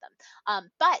manipulate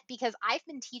them. But because I've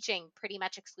been teaching pretty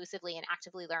much exclusively in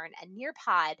Actively Learn and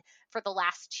Nearpod for the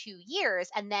last 2 years,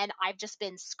 and then I've just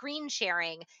been screen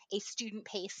sharing a student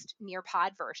paced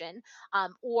Nearpod version,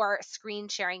 or screen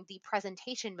sharing the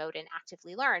presentation mode in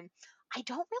Actively Learn, I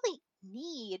don't really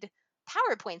need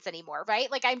PowerPoints anymore,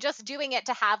 right? Like, I'm just doing it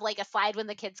to have like a slide when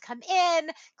the kids come in,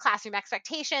 classroom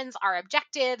expectations, our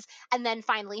objectives, and then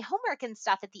finally homework and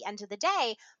stuff at the end of the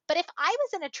day. But if I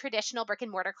was in a traditional brick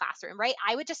and mortar classroom, right,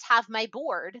 I would just have my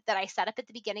board that I set up at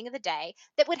the beginning of the day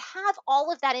that would have all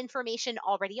of that information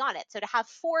already on it. So to have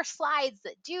 4 slides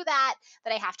that do that,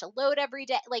 that I have to load every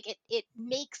day, like, it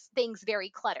makes things very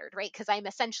cluttered, right? Because I'm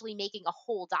essentially making a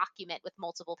whole document with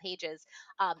multiple pages,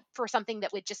 for something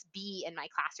that would just be in my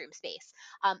classroom space.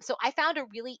 So I found a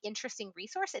really interesting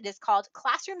resource. It is called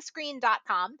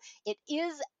classroomscreen.com. It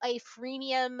is a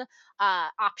freemium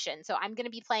option. So I'm going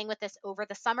to be playing with this over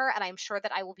the summer, and I'm sure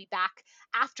that I will be back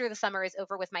after the summer is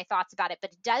over with my thoughts about it.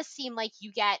 But it does seem like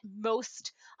you get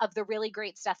most of the really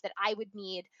great stuff that I would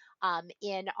need,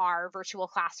 in our virtual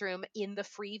classroom in the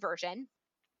free version.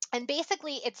 And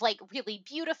basically, it's like really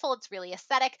beautiful, it's really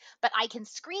aesthetic, but I can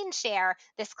screen share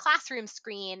this classroom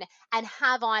screen and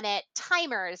have on it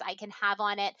timers. I can have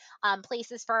on it,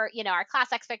 places for, our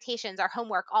class expectations, our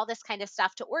homework, all this kind of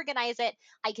stuff to organize it.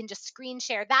 I can just screen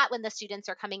share that when the students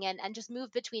are coming in and just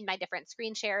move between my different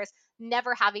screen shares,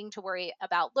 never having to worry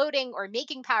about loading or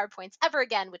making PowerPoints ever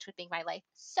again, which would make my life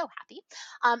so happy.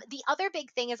 The other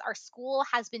big thing is our school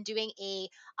has been doing a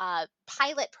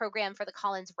pilot program for the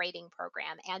Collins Writing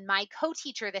Program. And my co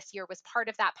teacher this year was part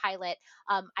of that pilot.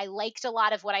 I liked a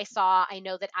lot of what I saw. I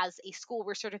know that as a school,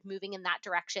 we're sort of moving in that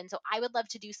direction. So I would love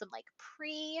to do some like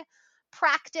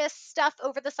practice stuff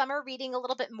over the summer, reading a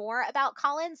little bit more about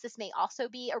Collins, this may also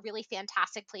be a really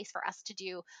fantastic place for us to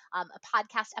do a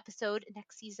podcast episode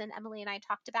next season. Emily and I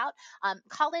talked about.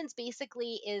 Collins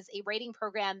basically is a writing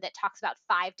program that talks about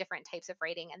 5 different types of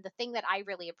writing. And the thing that I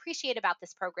really appreciate about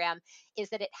this program is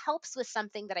that it helps with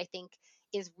something that I think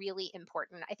is really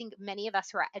important. I think many of us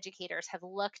who are educators have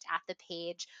looked at the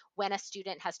page when a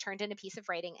student has turned in a piece of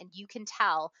writing, and you can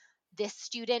tell this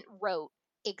student wrote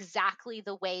exactly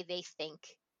the way they think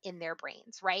in their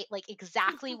brains, right? Like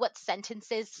exactly what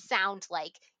sentences sound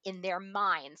like in their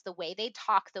minds, the way they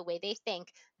talk, the way they think,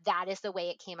 that is the way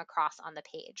it came across on the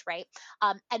page, right?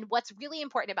 And what's really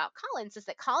important about Collins is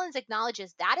that Collins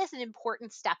acknowledges that is an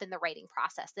important step in the writing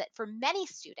process, that for many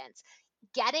students,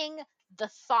 getting the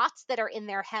thoughts that are in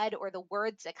their head or the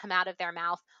words that come out of their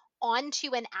mouth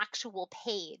onto an actual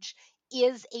page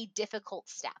is a difficult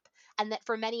step. And that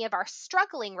for many of our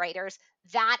struggling writers,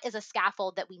 that is a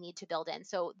scaffold that we need to build in.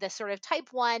 So the sort of type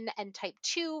 1 and type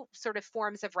 2 sort of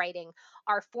forms of writing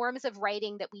are forms of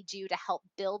writing that we do to help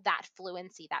build that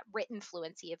fluency, that written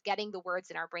fluency of getting the words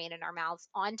in our brain and our mouths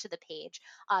onto the page,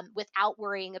 without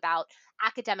worrying about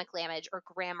academic language or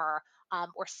grammar,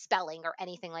 or spelling or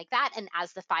anything like that. And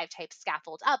as the 5 types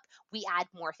scaffold up, we add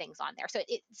more things on there. So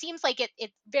it seems like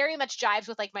it very much jives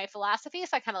with like my philosophy.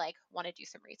 So I kind of like want to do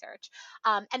some research.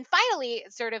 And finally,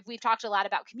 sort of, we've talked a lot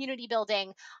about community building,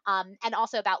 and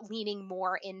also about leaning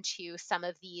more into some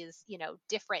of these,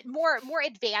 different, more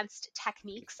advanced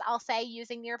techniques, I'll say,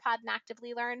 using Nearpod and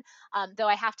Actively Learn. Though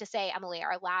I have to say, Emily,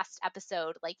 our last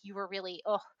episode, like you were really,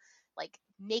 like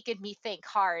making me think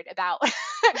hard about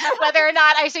whether or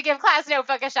not I should give Class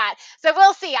Notebook a shot. So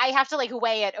we'll see. I have to like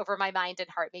weigh it over my mind and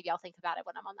heart. Maybe I'll think about it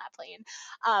when I'm on that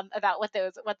plane, about what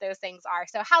those things are.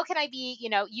 So how can I be,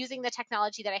 using the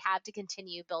technology that I have to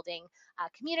continue building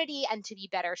community and to be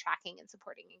better tracking and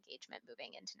supporting engagement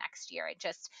moving into next year? And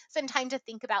just some time to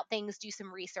think about things, do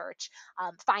some research,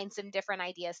 find some different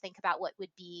ideas, think about what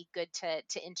would be good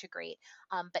to integrate.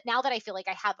 But now that I feel like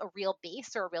I have a real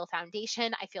base or a real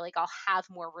foundation, I feel like I'll have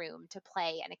more room to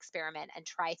play and experiment and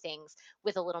try things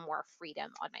with a little more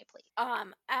freedom on my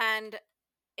plate. And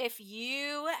if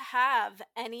you have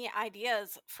any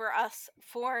ideas for us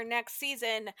for next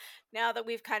season, now that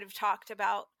we've kind of talked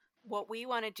about what we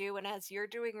want to do, and as you're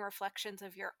doing reflections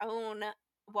of your own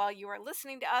while you are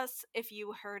listening to us, if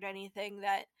you heard anything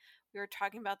that we were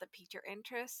talking about that piqued your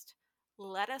interest,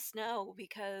 let us know,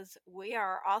 because we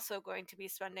are also going to be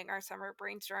spending our summer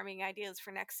brainstorming ideas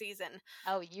for next season.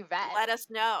 Oh, you bet. Let us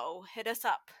know. Hit us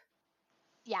up.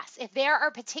 Yes, if there are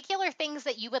particular things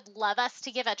that you would love us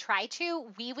to give a try to,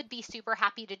 we would be super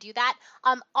happy to do that.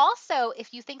 Also,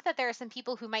 if you think that there are some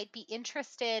people who might be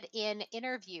interested in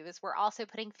interviews, we're also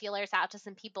putting feelers out to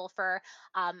some people for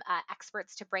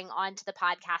experts to bring onto the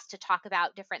podcast to talk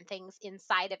about different things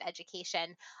inside of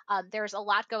education. There's a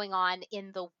lot going on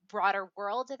in the broader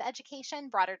world of education,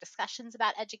 broader discussions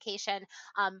about education,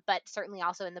 but certainly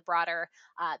also in the broader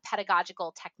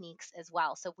pedagogical techniques as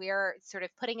well. So we're sort of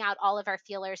putting out all of our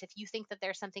feelers. If you think that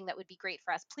there's something that would be great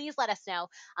for us, please let us know,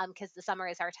 because the summer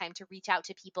is our time to reach out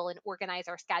to people and organize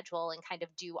our schedule and kind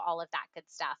of do all of that good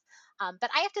stuff. But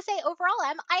I have to say, overall, I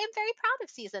am very proud of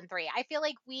season 3. I feel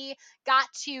like we got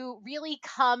to really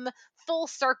come full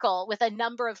circle with a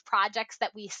number of projects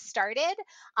that we started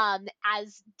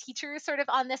as teachers sort of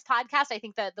on this podcast. I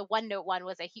think the OneNote one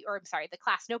was the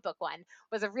Class Notebook one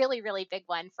was a really, really big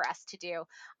one for us to do.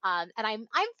 And I'm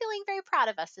feeling very proud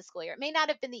of us this school year. It may not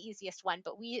have been the easiest one,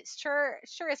 but we sure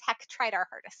as heck tried our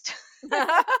hardest.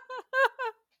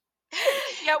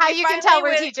 Yeah, How you can tell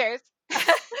we're teachers.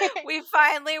 we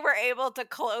finally were able to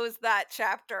close that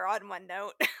chapter on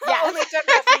OneNote. Yes. Only took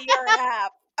us a year and a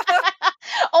half.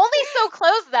 Only so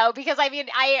close though, because I mean,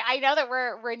 I know that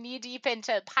we're knee deep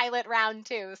into pilot round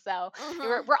 2, so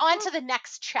we're on to the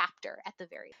next chapter at the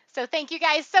very. So thank you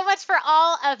guys so much for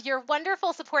all of your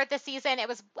wonderful support this season. It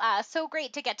was so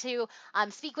great to get to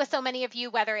speak with so many of you,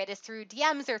 whether it is through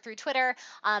DMs or through Twitter,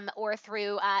 or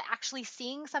through actually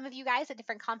seeing some of you guys at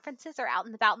different conferences or out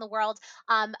and about in the world.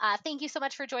 Thank you so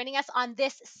much for joining us on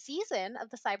this season of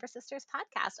the Cyber Sisters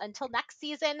podcast. Until next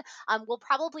season, we'll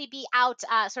probably be out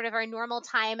sort of our normal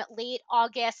time, late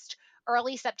August,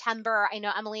 early September. I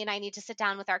know Emily and I need to sit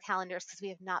down with our calendars because we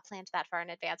have not planned that far in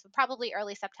advance, but probably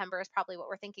early September is probably what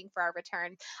we're thinking for our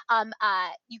return.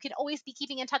 You can always be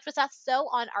keeping in touch with us. So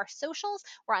on our socials,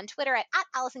 we're on Twitter at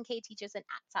Allison K Teaches and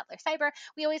at Sattler Cyber.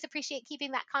 We always appreciate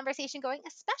keeping that conversation going,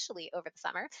 especially over the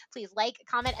summer. Please like,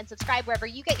 comment, and subscribe wherever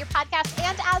you get your podcasts.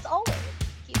 And as always,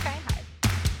 keep trying hard.